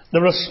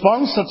 The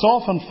response that's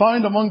often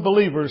found among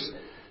believers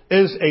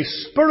is a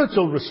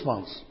spiritual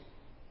response.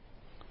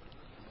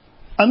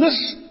 And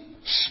this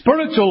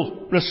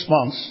spiritual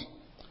response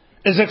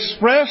is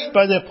expressed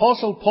by the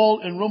Apostle Paul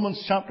in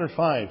Romans chapter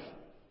 5.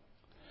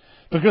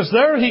 Because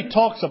there he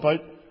talks about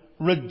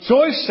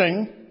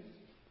rejoicing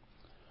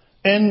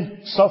in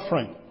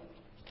suffering.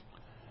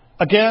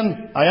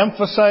 Again, I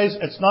emphasize,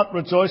 it's not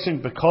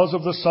rejoicing because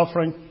of the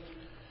suffering.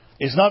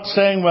 He's not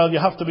saying, well, you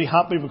have to be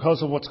happy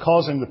because of what's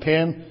causing the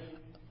pain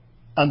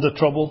and the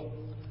trouble.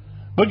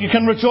 But you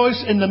can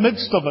rejoice in the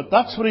midst of it.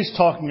 That's what he's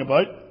talking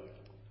about.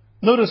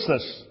 Notice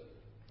this.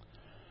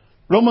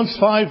 Romans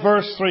 5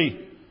 verse 3.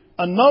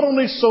 "And not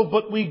only so,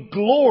 but we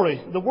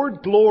glory." The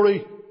word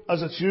glory,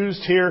 as it's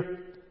used here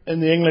in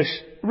the English,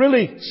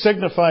 really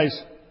signifies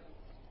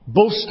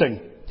boasting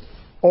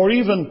or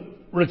even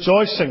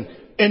rejoicing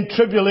in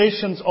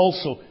tribulations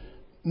also,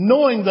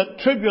 knowing that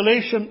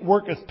tribulation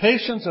worketh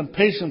patience, and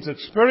patience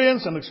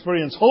experience, and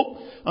experience hope,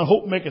 and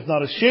hope maketh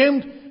not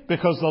ashamed,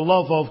 because the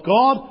love of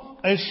God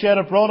is shed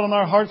abroad in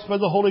our hearts by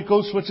the Holy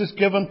Ghost, which is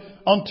given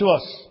unto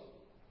us.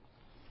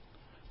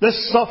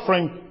 This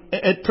suffering,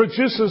 it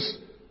produces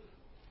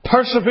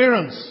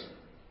perseverance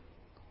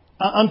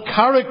and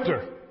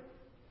character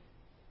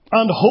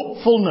and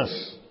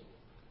hopefulness,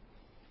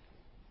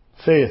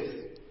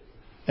 faith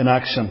in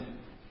action.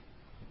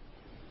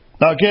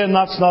 Now again,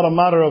 that's not a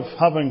matter of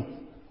having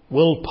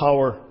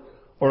willpower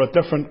or a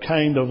different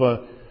kind of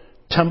a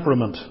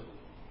temperament.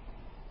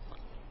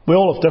 We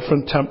all have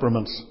different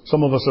temperaments.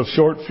 Some of us have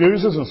short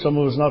fuses and some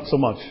of us not so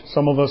much.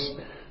 Some of us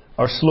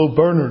are slow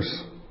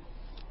burners.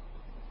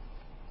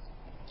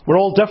 We're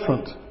all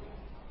different.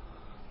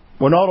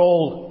 We're not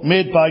all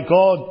made by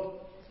God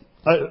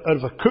out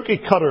of a cookie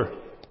cutter.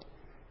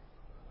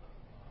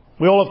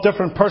 We all have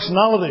different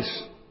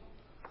personalities.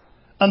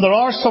 And there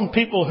are some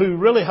people who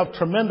really have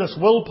tremendous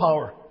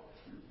willpower.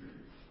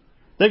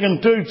 They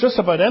can do just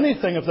about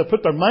anything if they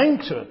put their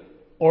mind to it,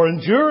 or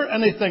endure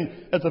anything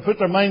if they put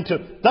their mind to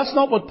it. That's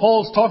not what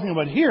Paul's talking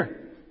about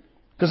here,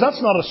 because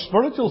that's not a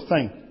spiritual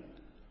thing.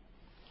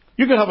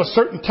 You could have a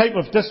certain type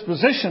of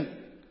disposition,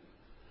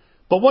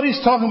 but what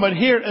he's talking about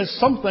here is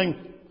something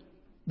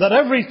that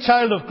every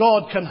child of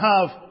God can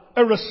have,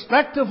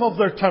 irrespective of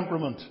their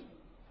temperament.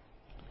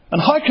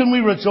 And how can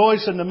we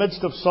rejoice in the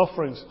midst of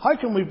sufferings? How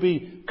can we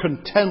be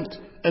content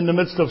in the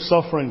midst of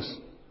sufferings?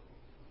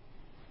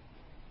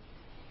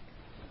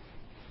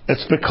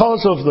 It's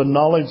because of the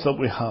knowledge that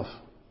we have.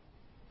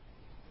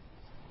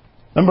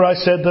 Remember I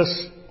said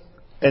this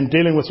in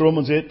dealing with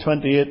Romans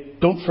 8:28.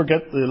 Don't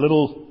forget the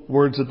little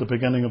words at the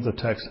beginning of the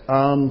text.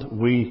 And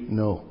we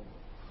know.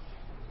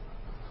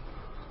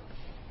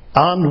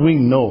 And we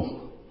know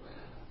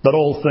that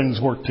all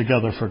things work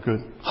together for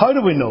good. How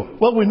do we know?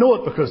 Well, we know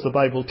it because the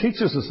Bible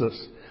teaches us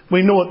this.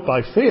 We know it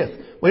by faith.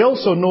 We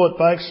also know it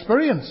by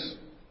experience.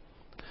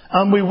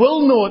 And we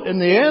will know it in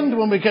the end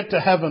when we get to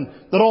heaven,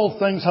 that all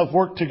things have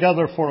worked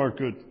together for our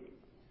good.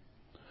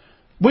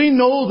 We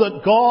know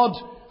that God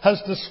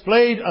has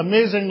displayed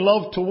amazing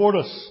love toward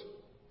us.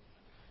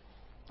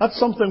 That's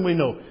something we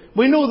know.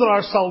 We know that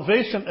our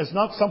salvation is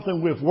not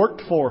something we've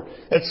worked for.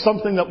 It's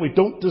something that we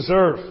don't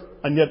deserve,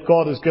 and yet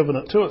God has given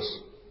it to us.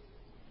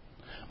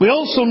 We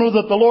also know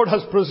that the Lord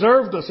has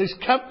preserved us. He's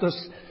kept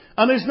us.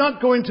 And He's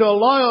not going to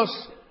allow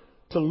us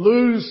to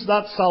lose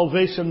that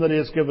salvation that He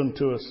has given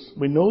to us.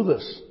 We know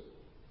this.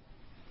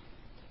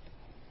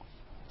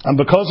 And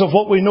because of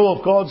what we know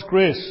of God's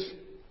grace,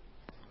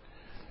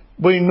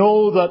 we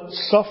know that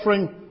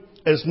suffering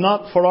is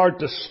not for our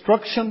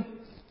destruction,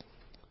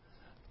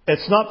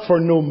 It's not for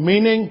no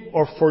meaning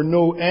or for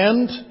no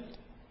end.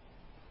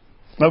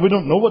 Now, we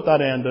don't know what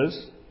that end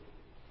is.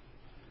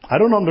 I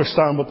don't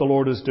understand what the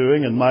Lord is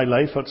doing in my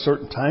life at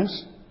certain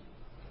times.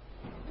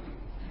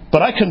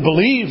 But I can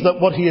believe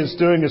that what He is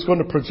doing is going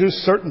to produce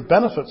certain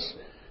benefits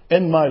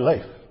in my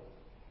life.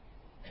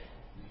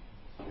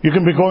 You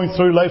can be going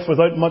through life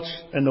without much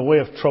in the way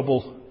of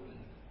trouble.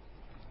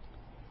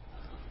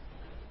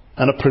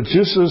 And it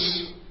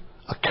produces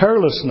a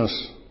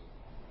carelessness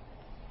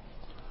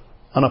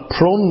and a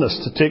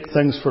proneness to take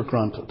things for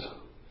granted.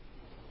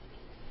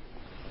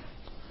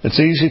 It's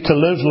easy to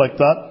live like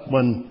that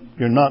when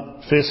you're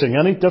not facing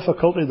any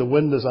difficulty. The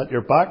wind is at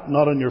your back,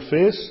 not on your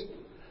face.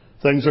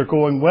 Things are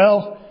going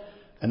well.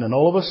 And then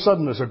all of a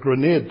sudden there's a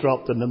grenade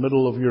dropped in the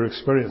middle of your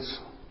experience.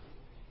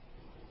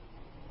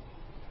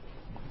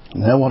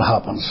 And then what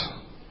happens?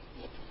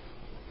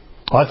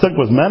 I think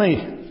with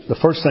many, the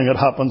first thing that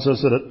happens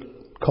is that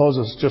it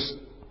causes just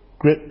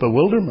great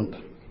bewilderment.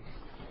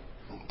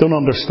 Don't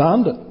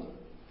understand it.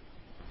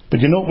 But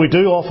you know what we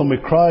do often? We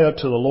cry out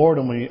to the Lord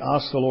and we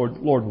ask the Lord,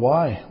 Lord,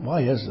 why?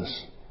 Why is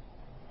this?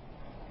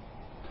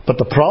 But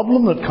the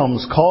problem that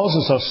comes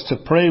causes us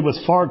to pray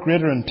with far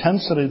greater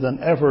intensity than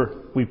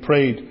ever we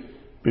prayed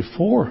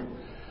before.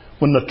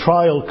 When the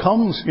trial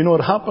comes, you know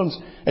what happens?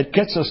 It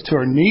gets us to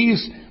our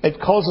knees.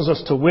 It causes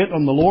us to wait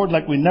on the Lord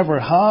like we never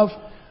have.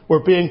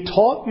 We're being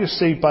taught, you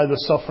see, by the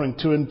suffering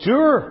to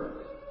endure,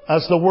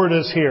 as the word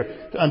is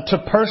here, and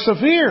to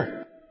persevere.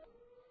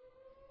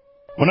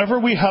 Whenever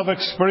we have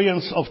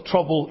experience of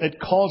trouble, it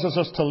causes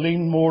us to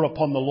lean more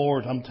upon the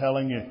Lord, I'm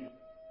telling you,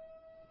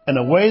 in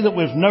a way that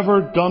we've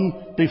never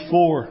done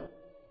before.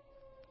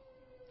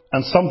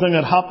 And something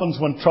that happens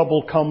when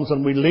trouble comes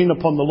and we lean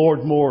upon the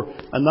Lord more,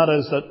 and that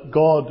is that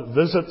God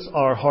visits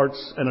our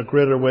hearts in a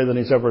greater way than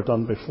He's ever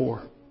done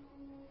before.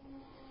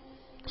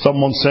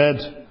 Someone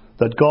said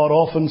that God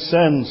often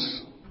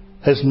sends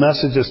His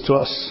messages to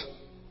us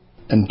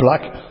in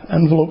black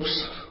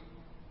envelopes.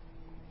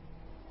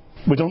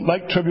 We don't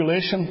like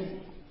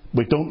tribulation.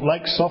 We don't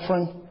like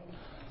suffering.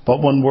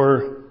 But when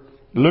we're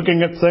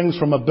looking at things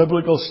from a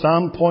biblical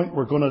standpoint,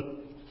 we're going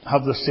to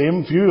have the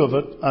same view of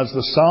it as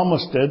the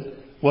psalmist did.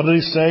 What did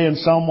he say in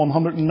Psalm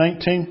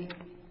 119?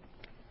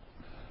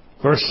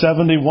 Verse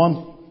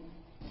 71.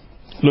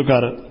 Look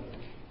at it.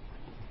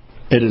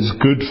 It is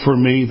good for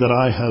me that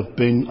I have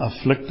been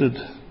afflicted,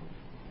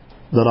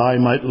 that I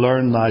might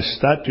learn thy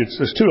statutes.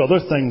 There's two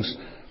other things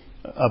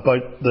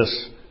about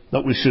this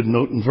that we should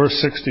note. In verse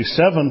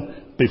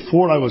 67,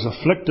 before I was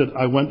afflicted,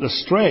 I went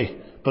astray,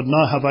 but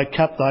now have I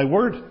kept thy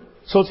word.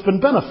 So it's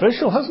been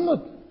beneficial, hasn't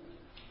it?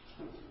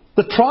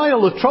 The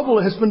trial, the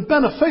trouble has been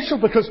beneficial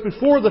because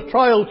before the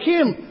trial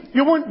came,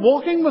 you weren't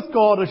walking with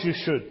God as you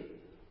should.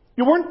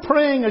 You weren't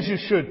praying as you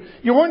should.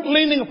 You weren't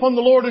leaning upon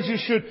the Lord as you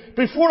should.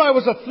 Before I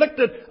was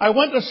afflicted, I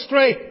went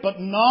astray, but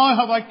now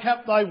have I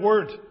kept thy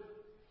word.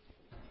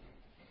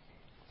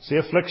 See,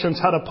 afflictions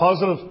had a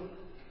positive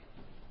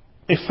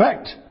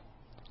effect.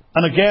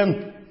 And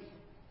again,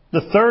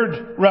 the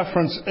third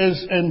reference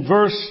is in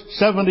verse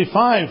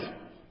 75.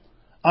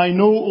 I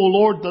know, O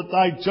Lord, that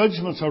thy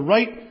judgments are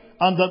right,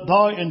 and that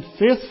thou in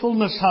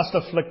faithfulness hast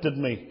afflicted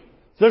me.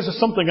 There's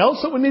something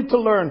else that we need to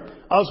learn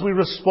as we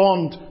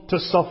respond to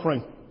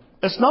suffering.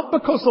 It's not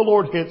because the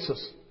Lord hates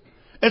us.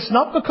 It's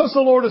not because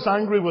the Lord is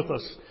angry with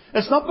us.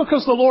 It's not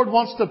because the Lord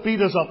wants to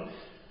beat us up.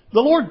 The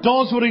Lord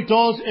does what He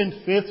does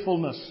in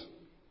faithfulness.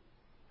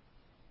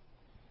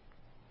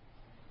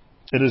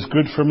 It is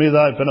good for me that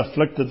I've been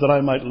afflicted, that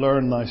I might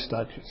learn thy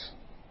statutes.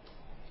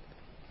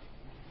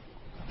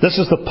 This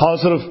is the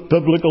positive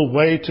biblical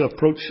way to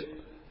approach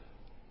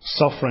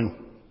suffering.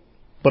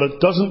 But it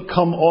doesn't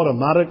come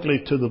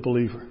automatically to the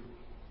believer.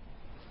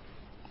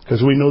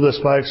 Because we know this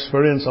by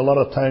experience. A lot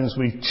of times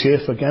we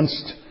chafe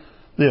against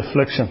the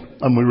affliction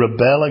and we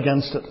rebel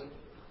against it.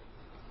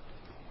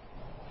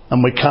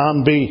 And we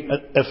can be,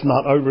 if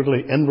not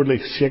outwardly, inwardly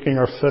shaking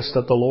our fist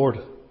at the Lord.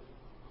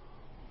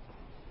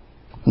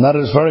 And that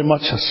is very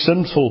much a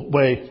sinful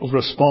way of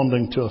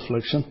responding to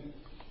affliction.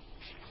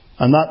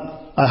 And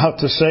that, I have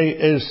to say,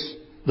 is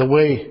the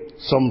way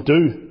some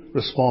do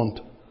respond.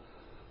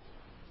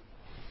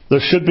 There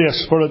should be a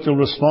spiritual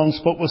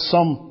response, but with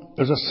some,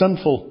 there's a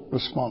sinful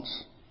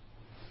response.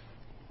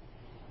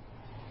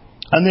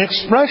 And the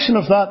expression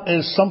of that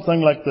is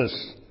something like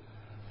this.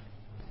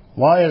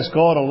 Why is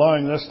God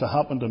allowing this to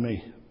happen to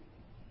me?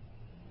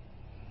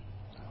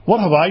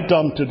 What have I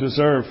done to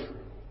deserve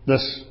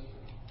this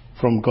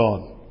from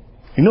God?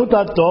 You know what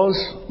that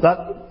does?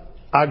 That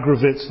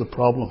aggravates the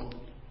problem.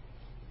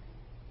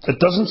 It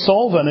doesn't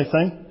solve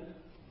anything.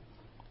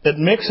 It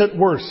makes it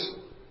worse.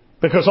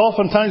 Because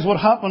oftentimes what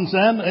happens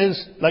then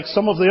is, like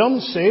some of the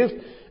unsaved,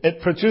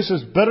 it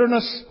produces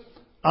bitterness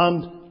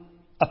and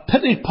a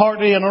pity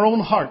party in our own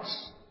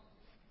hearts.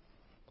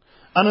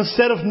 And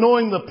instead of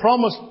knowing the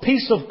promised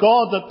peace of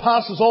God that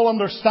passes all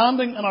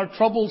understanding in our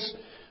troubles,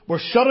 we're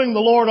shutting the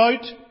Lord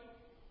out,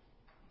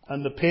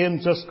 and the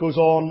pain just goes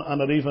on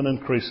and it even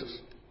increases.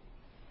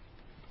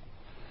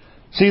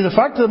 See, the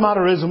fact of the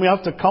matter is, and we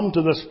have to come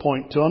to this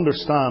point to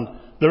understand,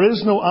 there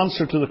is no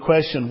answer to the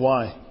question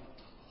why.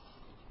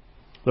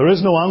 There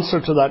is no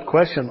answer to that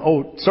question.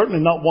 Oh,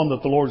 certainly not one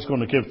that the Lord is going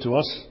to give to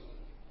us.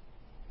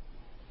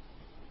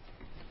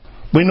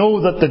 We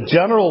know that the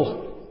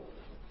general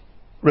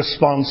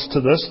response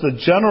to this, the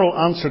general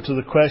answer to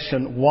the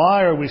question,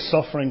 why are we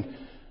suffering,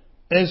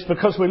 is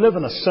because we live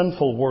in a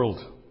sinful world.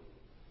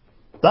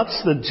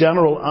 That's the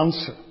general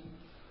answer.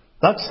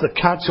 That's the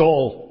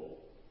catch-all.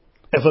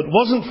 If it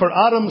wasn't for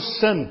Adam's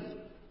sin,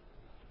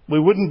 we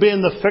wouldn't be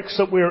in the fix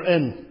that we're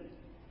in.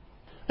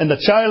 In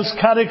the Child's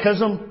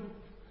Catechism,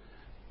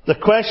 the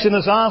question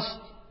is asked,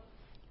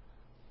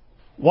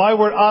 why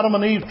were Adam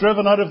and Eve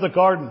driven out of the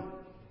garden?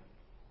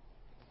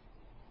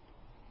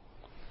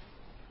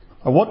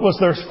 Or what was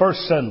their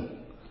first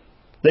sin?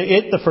 They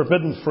ate the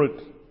forbidden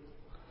fruit.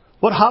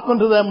 What happened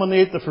to them when they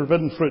ate the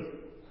forbidden fruit?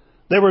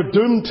 They were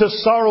doomed to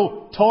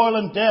sorrow, toil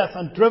and death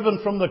and driven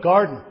from the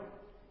garden.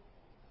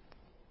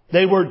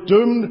 They were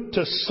doomed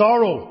to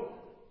sorrow,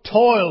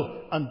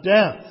 toil and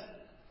death.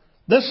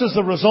 This is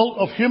the result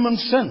of human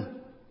sin.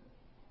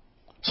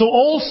 So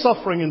all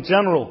suffering in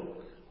general,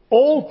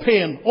 all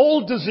pain,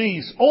 all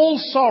disease, all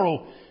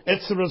sorrow,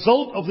 it's the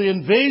result of the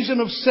invasion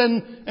of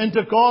sin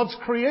into God's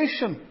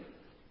creation.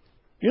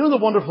 You know the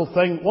wonderful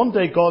thing? One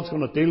day God's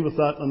going to deal with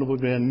that, and there will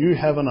be a new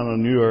heaven and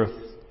a new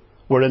earth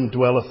wherein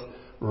dwelleth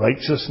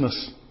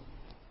righteousness.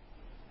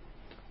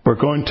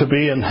 We're going to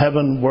be in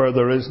heaven where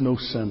there is no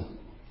sin.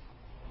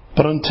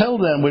 But until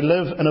then, we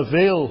live in a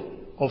veil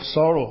of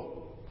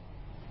sorrow.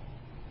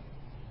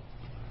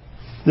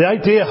 The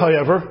idea,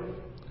 however,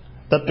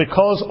 that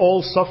because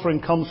all suffering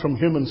comes from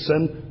human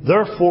sin,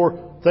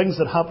 therefore things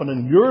that happen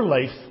in your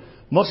life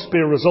must be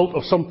a result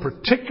of some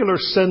particular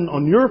sin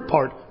on your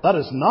part, that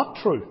is not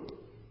true.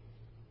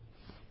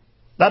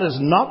 That is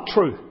not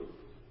true.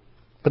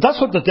 But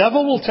that's what the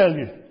devil will tell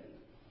you.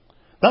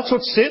 That's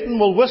what Satan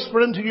will whisper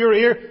into your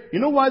ear. You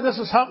know why this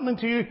is happening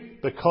to you?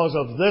 Because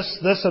of this,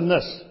 this and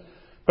this.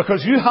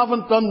 Because you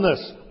haven't done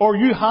this, or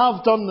you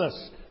have done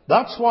this.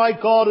 That's why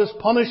God is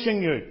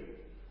punishing you.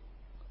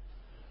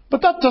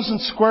 But that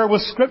doesn't square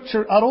with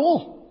Scripture at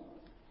all.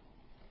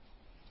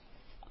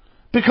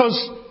 Because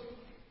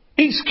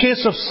each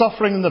case of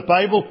suffering in the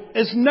Bible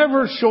is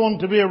never shown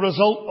to be a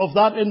result of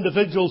that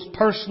individual's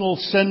personal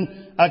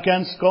sin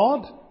against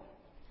God.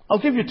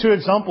 I'll give you two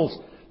examples.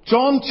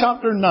 John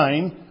chapter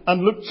 9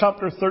 and Luke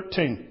chapter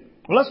 13.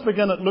 Well, let's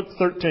begin at Luke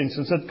 13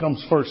 since it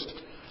comes first.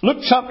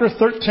 Luke chapter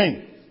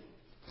 13.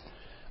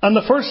 And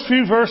the first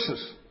few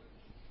verses.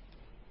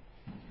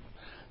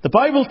 The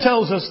Bible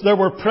tells us there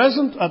were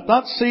present at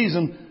that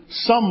season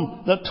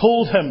some that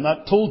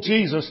told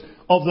Jesus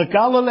of the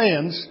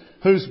Galileans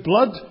whose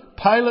blood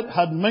Pilate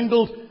had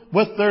mingled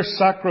with their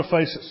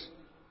sacrifices.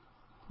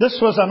 This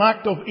was an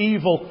act of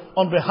evil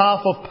on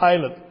behalf of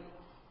Pilate.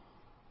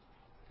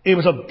 He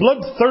was a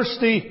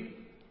bloodthirsty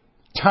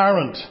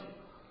tyrant.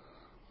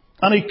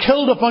 And he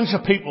killed a bunch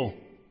of people.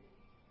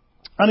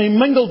 And he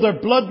mingled their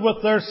blood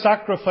with their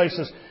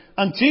sacrifices.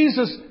 And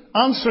Jesus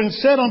answering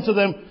said unto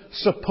them,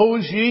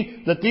 suppose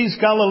ye that these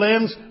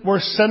Galileans were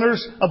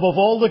sinners above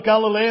all the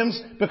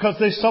Galileans because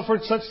they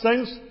suffered such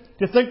things?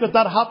 Do you think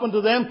that happened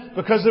to them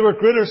because they were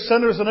greater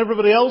sinners than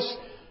everybody else?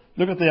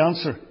 Look at the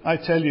answer. I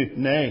tell you,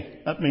 nay.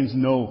 That means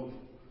no.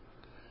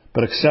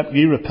 But except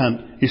ye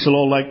repent, ye shall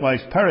all likewise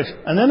perish.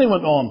 And then he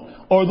went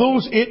on. Or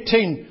those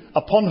 18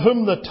 upon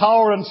whom the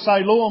tower in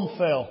Siloam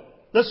fell.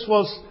 This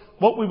was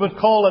what we would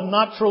call a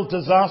natural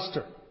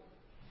disaster.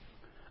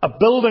 A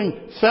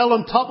building fell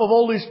on top of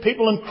all these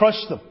people and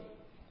crushed them.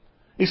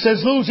 He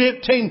says, those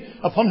 18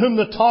 upon whom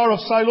the tower of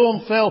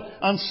Siloam fell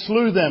and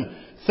slew them.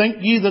 Think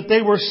ye that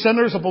they were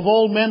sinners above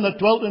all men that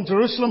dwelt in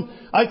Jerusalem?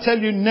 I tell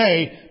you,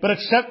 nay, but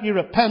except ye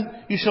repent,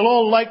 ye shall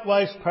all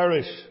likewise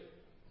perish.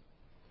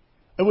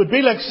 It would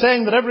be like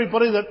saying that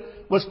everybody that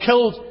was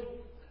killed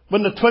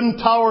when the Twin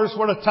Towers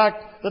were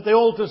attacked, that they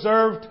all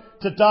deserved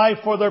to die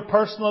for their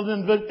personal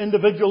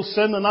individual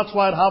sin, and that's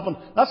why it happened.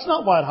 That's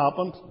not why it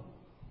happened.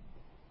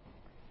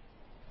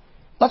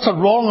 That's a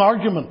wrong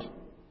argument.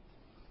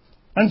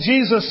 And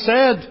Jesus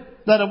said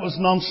that it was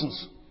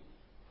nonsense.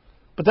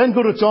 But then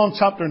go to John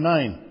chapter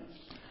 9.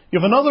 You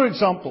have another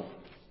example.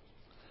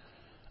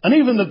 And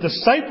even the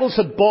disciples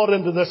had bought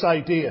into this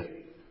idea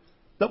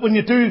that when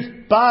you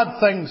do bad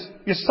things,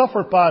 you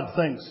suffer bad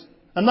things.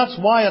 And that's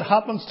why it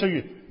happens to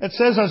you. It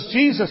says, as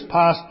Jesus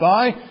passed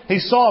by, he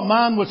saw a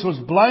man which was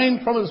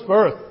blind from his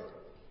birth.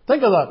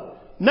 Think of that.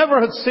 Never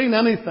had seen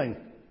anything.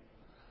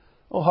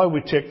 Oh, how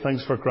we take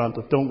things for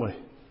granted, don't we?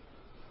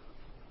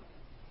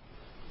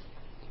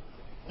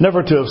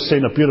 Never to have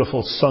seen a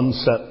beautiful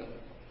sunset,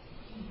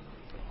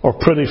 or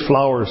pretty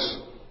flowers,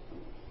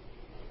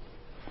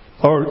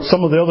 or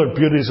some of the other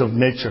beauties of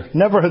nature.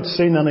 Never had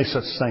seen any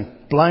such thing.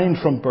 Blind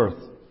from birth.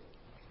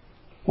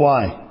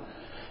 Why?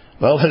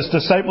 Well, his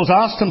disciples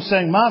asked him,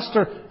 saying,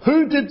 Master,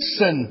 who did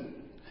sin,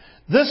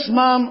 this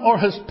man or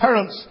his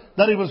parents,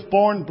 that he was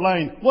born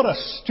blind? What a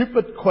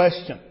stupid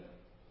question.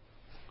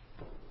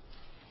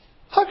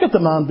 How could the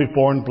man be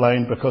born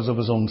blind because of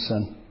his own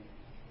sin?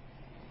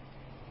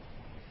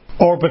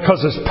 Or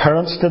because his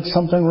parents did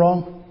something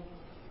wrong?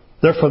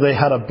 Therefore they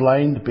had a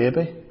blind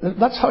baby.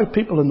 That's how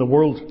people in the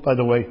world, by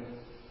the way,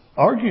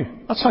 argue.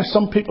 That's how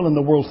some people in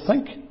the world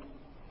think.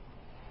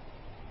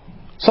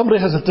 Somebody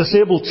has a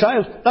disabled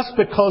child. That's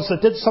because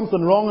they did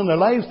something wrong in their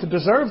lives to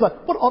deserve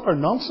that. What utter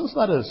nonsense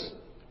that is.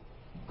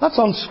 That's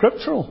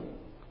unscriptural.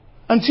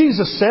 And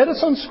Jesus said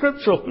it's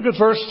unscriptural. Look at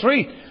verse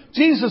 3.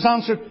 Jesus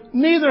answered,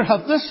 neither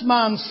hath this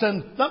man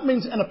sinned. That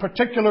means in a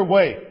particular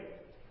way.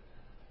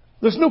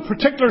 There's no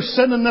particular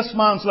sin in this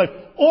man's life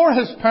or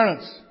his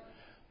parents,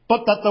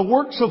 but that the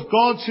works of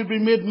God should be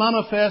made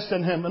manifest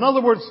in him. In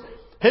other words,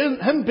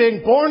 him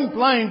being born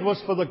blind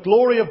was for the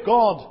glory of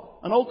God.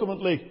 And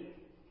ultimately,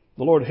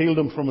 the Lord healed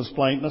him from his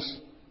blindness.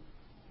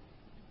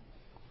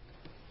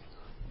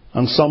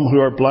 And some who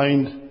are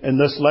blind in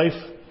this life,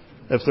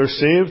 if they're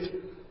saved,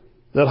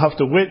 they'll have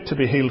to wait to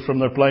be healed from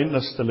their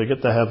blindness till they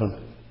get to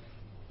heaven.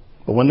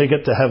 But when they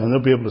get to heaven,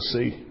 they'll be able to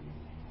see.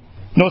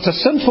 No, it's a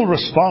sinful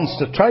response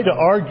to try to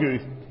argue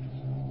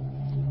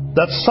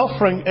that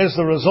suffering is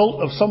the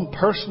result of some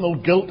personal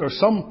guilt or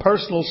some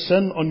personal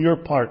sin on your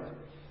part.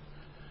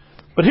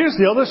 But here's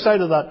the other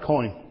side of that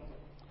coin.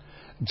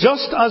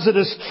 Just as it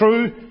is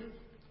true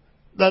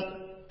that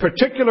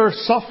particular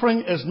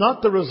suffering is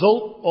not the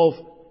result of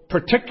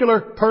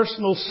particular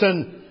personal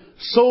sin,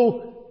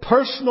 so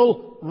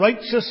personal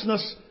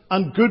righteousness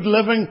and good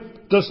living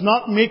does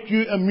not make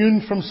you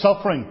immune from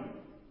suffering.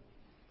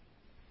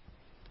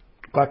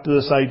 Back to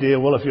this idea,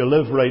 well, if you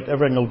live right,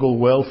 everything will go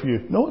well for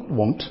you. No, it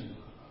won't.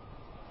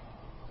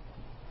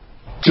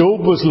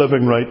 Job was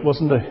living right,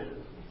 wasn't he?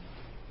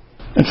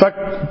 In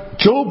fact,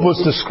 Job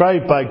was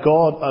described by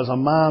God as a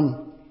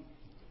man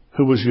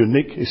who was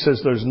unique. He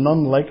says, there's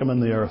none like him in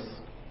the earth.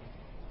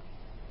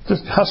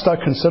 Hast thou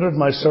considered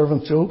my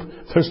servant Job?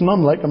 There's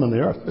none like him in the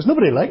earth. There's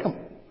nobody like him.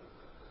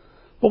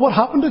 But what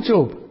happened to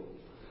Job?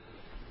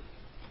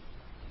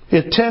 He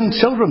had 10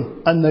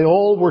 children, and they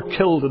all were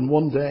killed in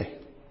one day.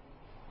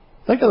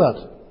 Think of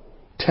that.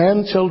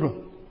 10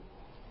 children.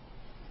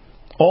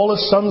 All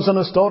his sons and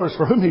his daughters,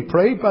 for whom he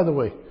prayed, by the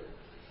way,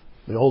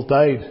 they all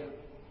died.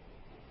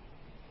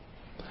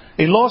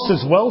 He lost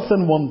his wealth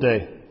in one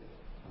day.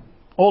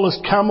 All his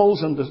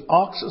camels and his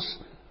oxes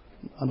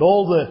and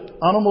all the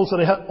animals that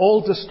he had,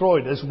 all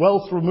destroyed. His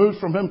wealth removed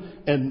from him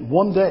in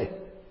one day.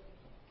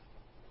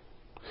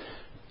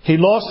 He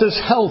lost his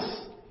health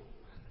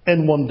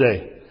in one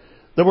day.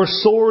 There were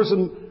sores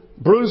and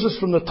bruises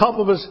from the top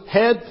of his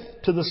head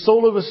to the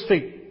sole of his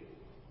feet.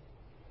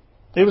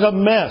 He was a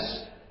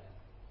mess.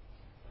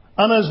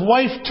 And his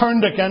wife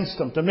turned against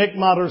him to make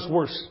matters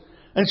worse.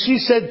 And she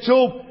said,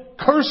 Job,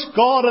 curse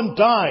God and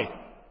die.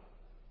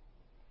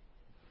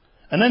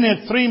 And then he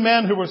had 3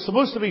 men who were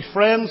supposed to be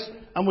friends.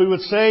 And we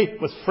would say,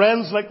 with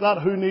friends like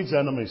that, who needs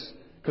enemies?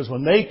 Because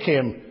when they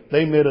came,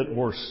 they made it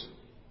worse.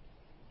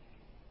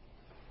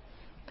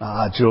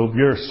 Job,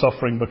 you're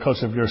suffering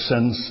because of your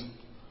sins.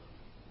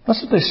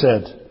 That's what they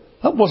said.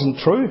 That wasn't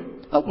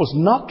true. That was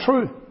not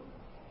true.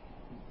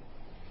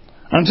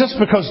 And just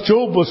because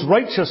Job was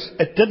righteous,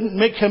 it didn't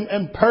make him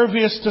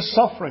impervious to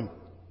suffering.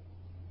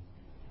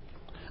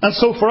 And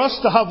so for us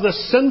to have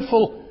this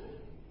sinful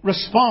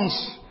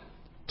response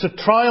to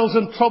trials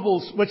and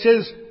troubles, which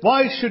is,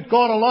 why should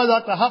God allow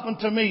that to happen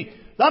to me?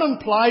 That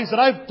implies that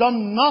I've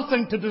done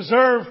nothing to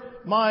deserve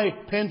my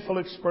painful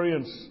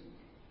experience.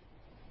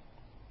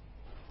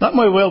 That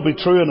may well be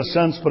true in a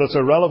sense, but it's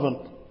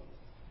irrelevant.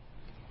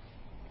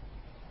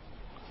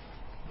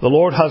 The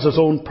Lord has His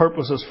own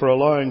purposes for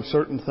allowing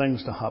certain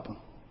things to happen.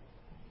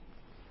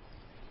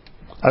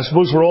 I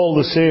suppose we're all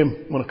the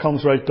same when it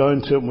comes right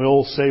down to it, and we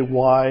all say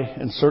why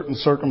in certain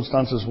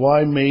circumstances.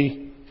 Why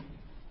me?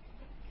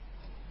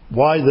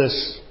 Why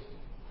this?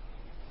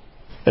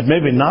 It may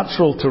be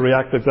natural to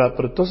react like that,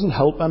 but it doesn't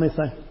help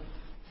anything.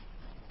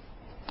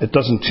 It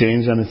doesn't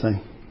change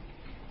anything.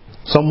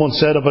 Someone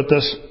said about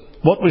this,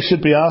 what we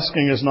should be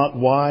asking is not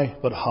why,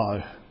 but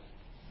how.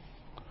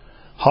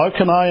 How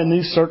can I, in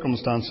these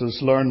circumstances,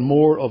 learn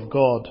more of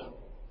God?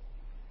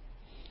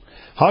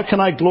 How can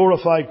I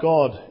glorify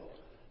God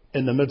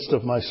in the midst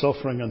of my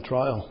suffering and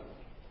trial?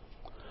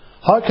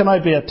 How can I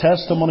be a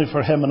testimony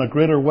for Him in a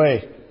greater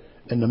way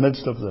in the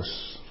midst of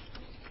this?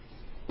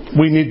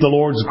 We need the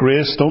Lord's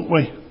grace, don't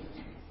we?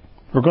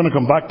 We're going to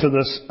come back to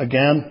this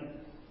again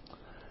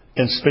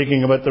in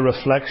speaking about the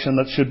reflection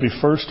that should be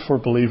first for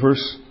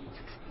believers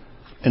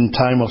in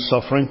time of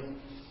suffering.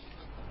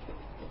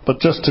 But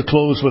just to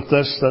close with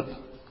this, that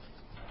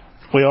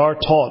we are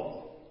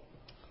taught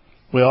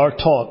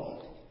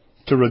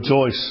to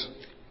rejoice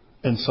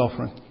in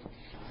suffering.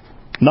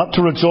 Not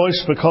to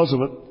rejoice because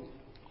of it,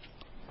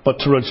 but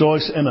to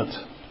rejoice in it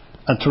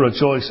and to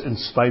rejoice in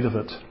spite of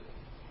it.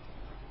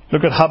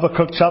 Look at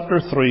Habakkuk chapter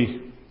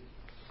 3.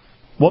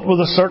 What were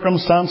the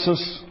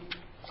circumstances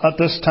at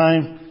this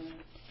time?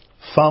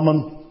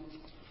 Famine,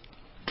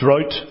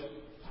 drought,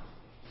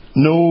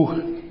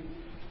 no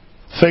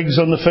figs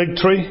on the fig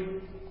tree.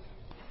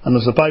 And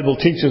as the Bible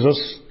teaches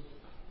us,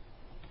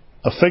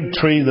 a fig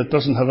tree that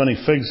doesn't have any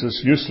figs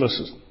is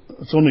useless.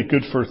 It's only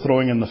good for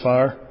throwing in the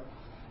fire.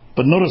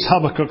 But notice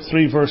Habakkuk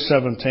 3 verse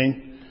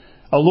 17.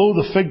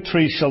 Although the fig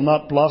tree shall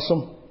not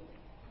blossom,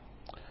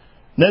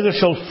 Neither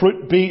shall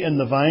fruit be in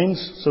the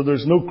vines, so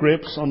there's no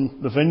grapes on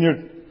the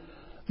vineyard.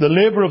 The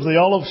labour of the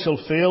olive shall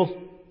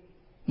fail,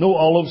 no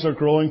olives are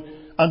growing,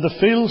 and the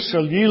fields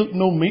shall yield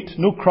no meat,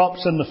 no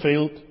crops in the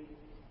field.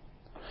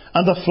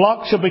 And the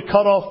flock shall be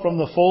cut off from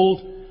the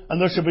fold, and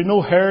there shall be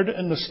no herd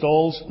in the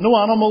stalls, no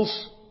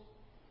animals.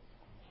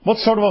 What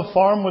sort of a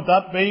farm would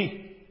that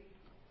be?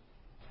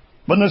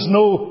 When there's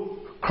no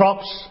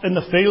crops in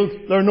the field,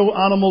 there are no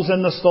animals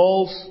in the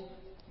stalls.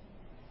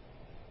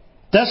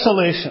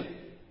 Desolation.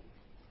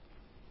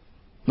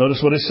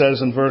 Notice what he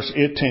says in verse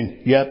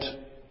 18. Yet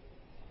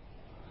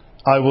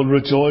I will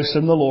rejoice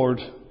in the Lord.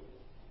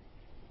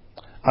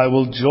 I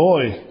will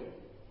joy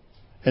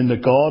in the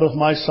God of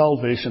my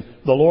salvation.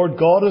 The Lord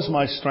God is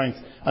my strength,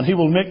 and He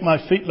will make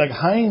my feet like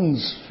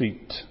hinds'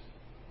 feet.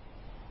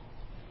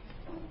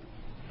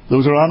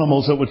 Those are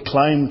animals that would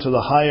climb to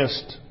the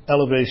highest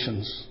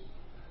elevations,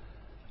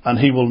 and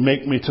He will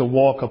make me to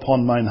walk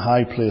upon mine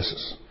high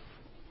places.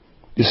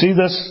 You see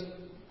this?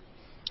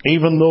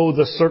 Even though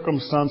the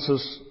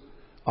circumstances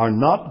are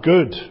not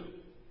good,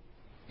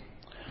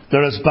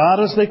 they're as bad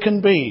as they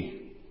can be,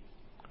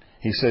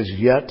 he says,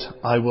 yet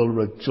I will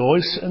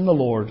rejoice in the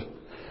Lord.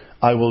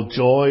 I will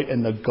joy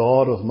in the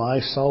God of my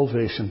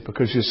salvation.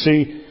 Because you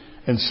see,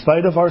 in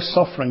spite of our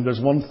suffering,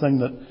 there's one thing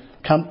that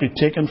can't be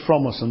taken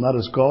from us, and that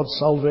is God's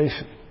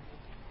salvation.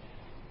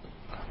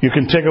 You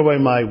can take away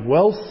my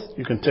wealth,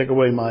 you can take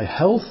away my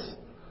health,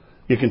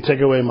 you can take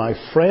away my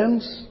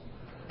friends,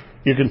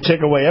 you can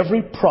take away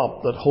every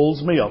prop that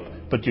holds me up,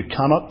 but you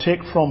cannot take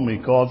from me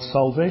God's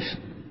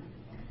salvation.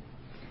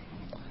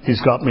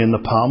 He's got me in the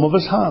palm of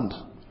His hand.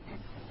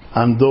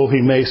 And though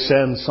He may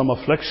send some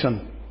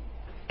affliction,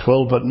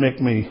 'twill but make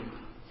me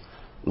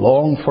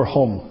long for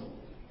home.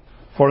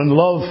 For in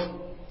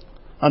love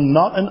and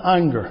not in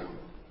anger,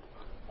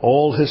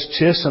 all His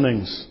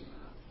chastenings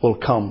will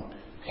come.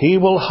 He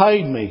will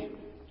hide me.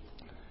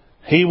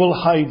 He will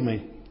hide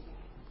me.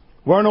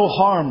 Where no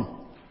harm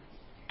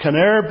can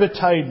e'er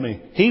betide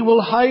me. He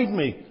will hide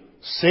me,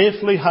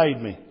 safely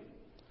hide me,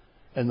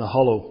 in the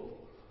hollow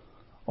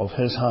of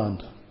His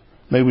hand.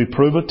 May we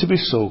prove it to be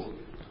so,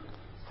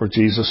 for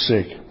Jesus'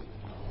 sake.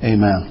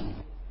 Amen.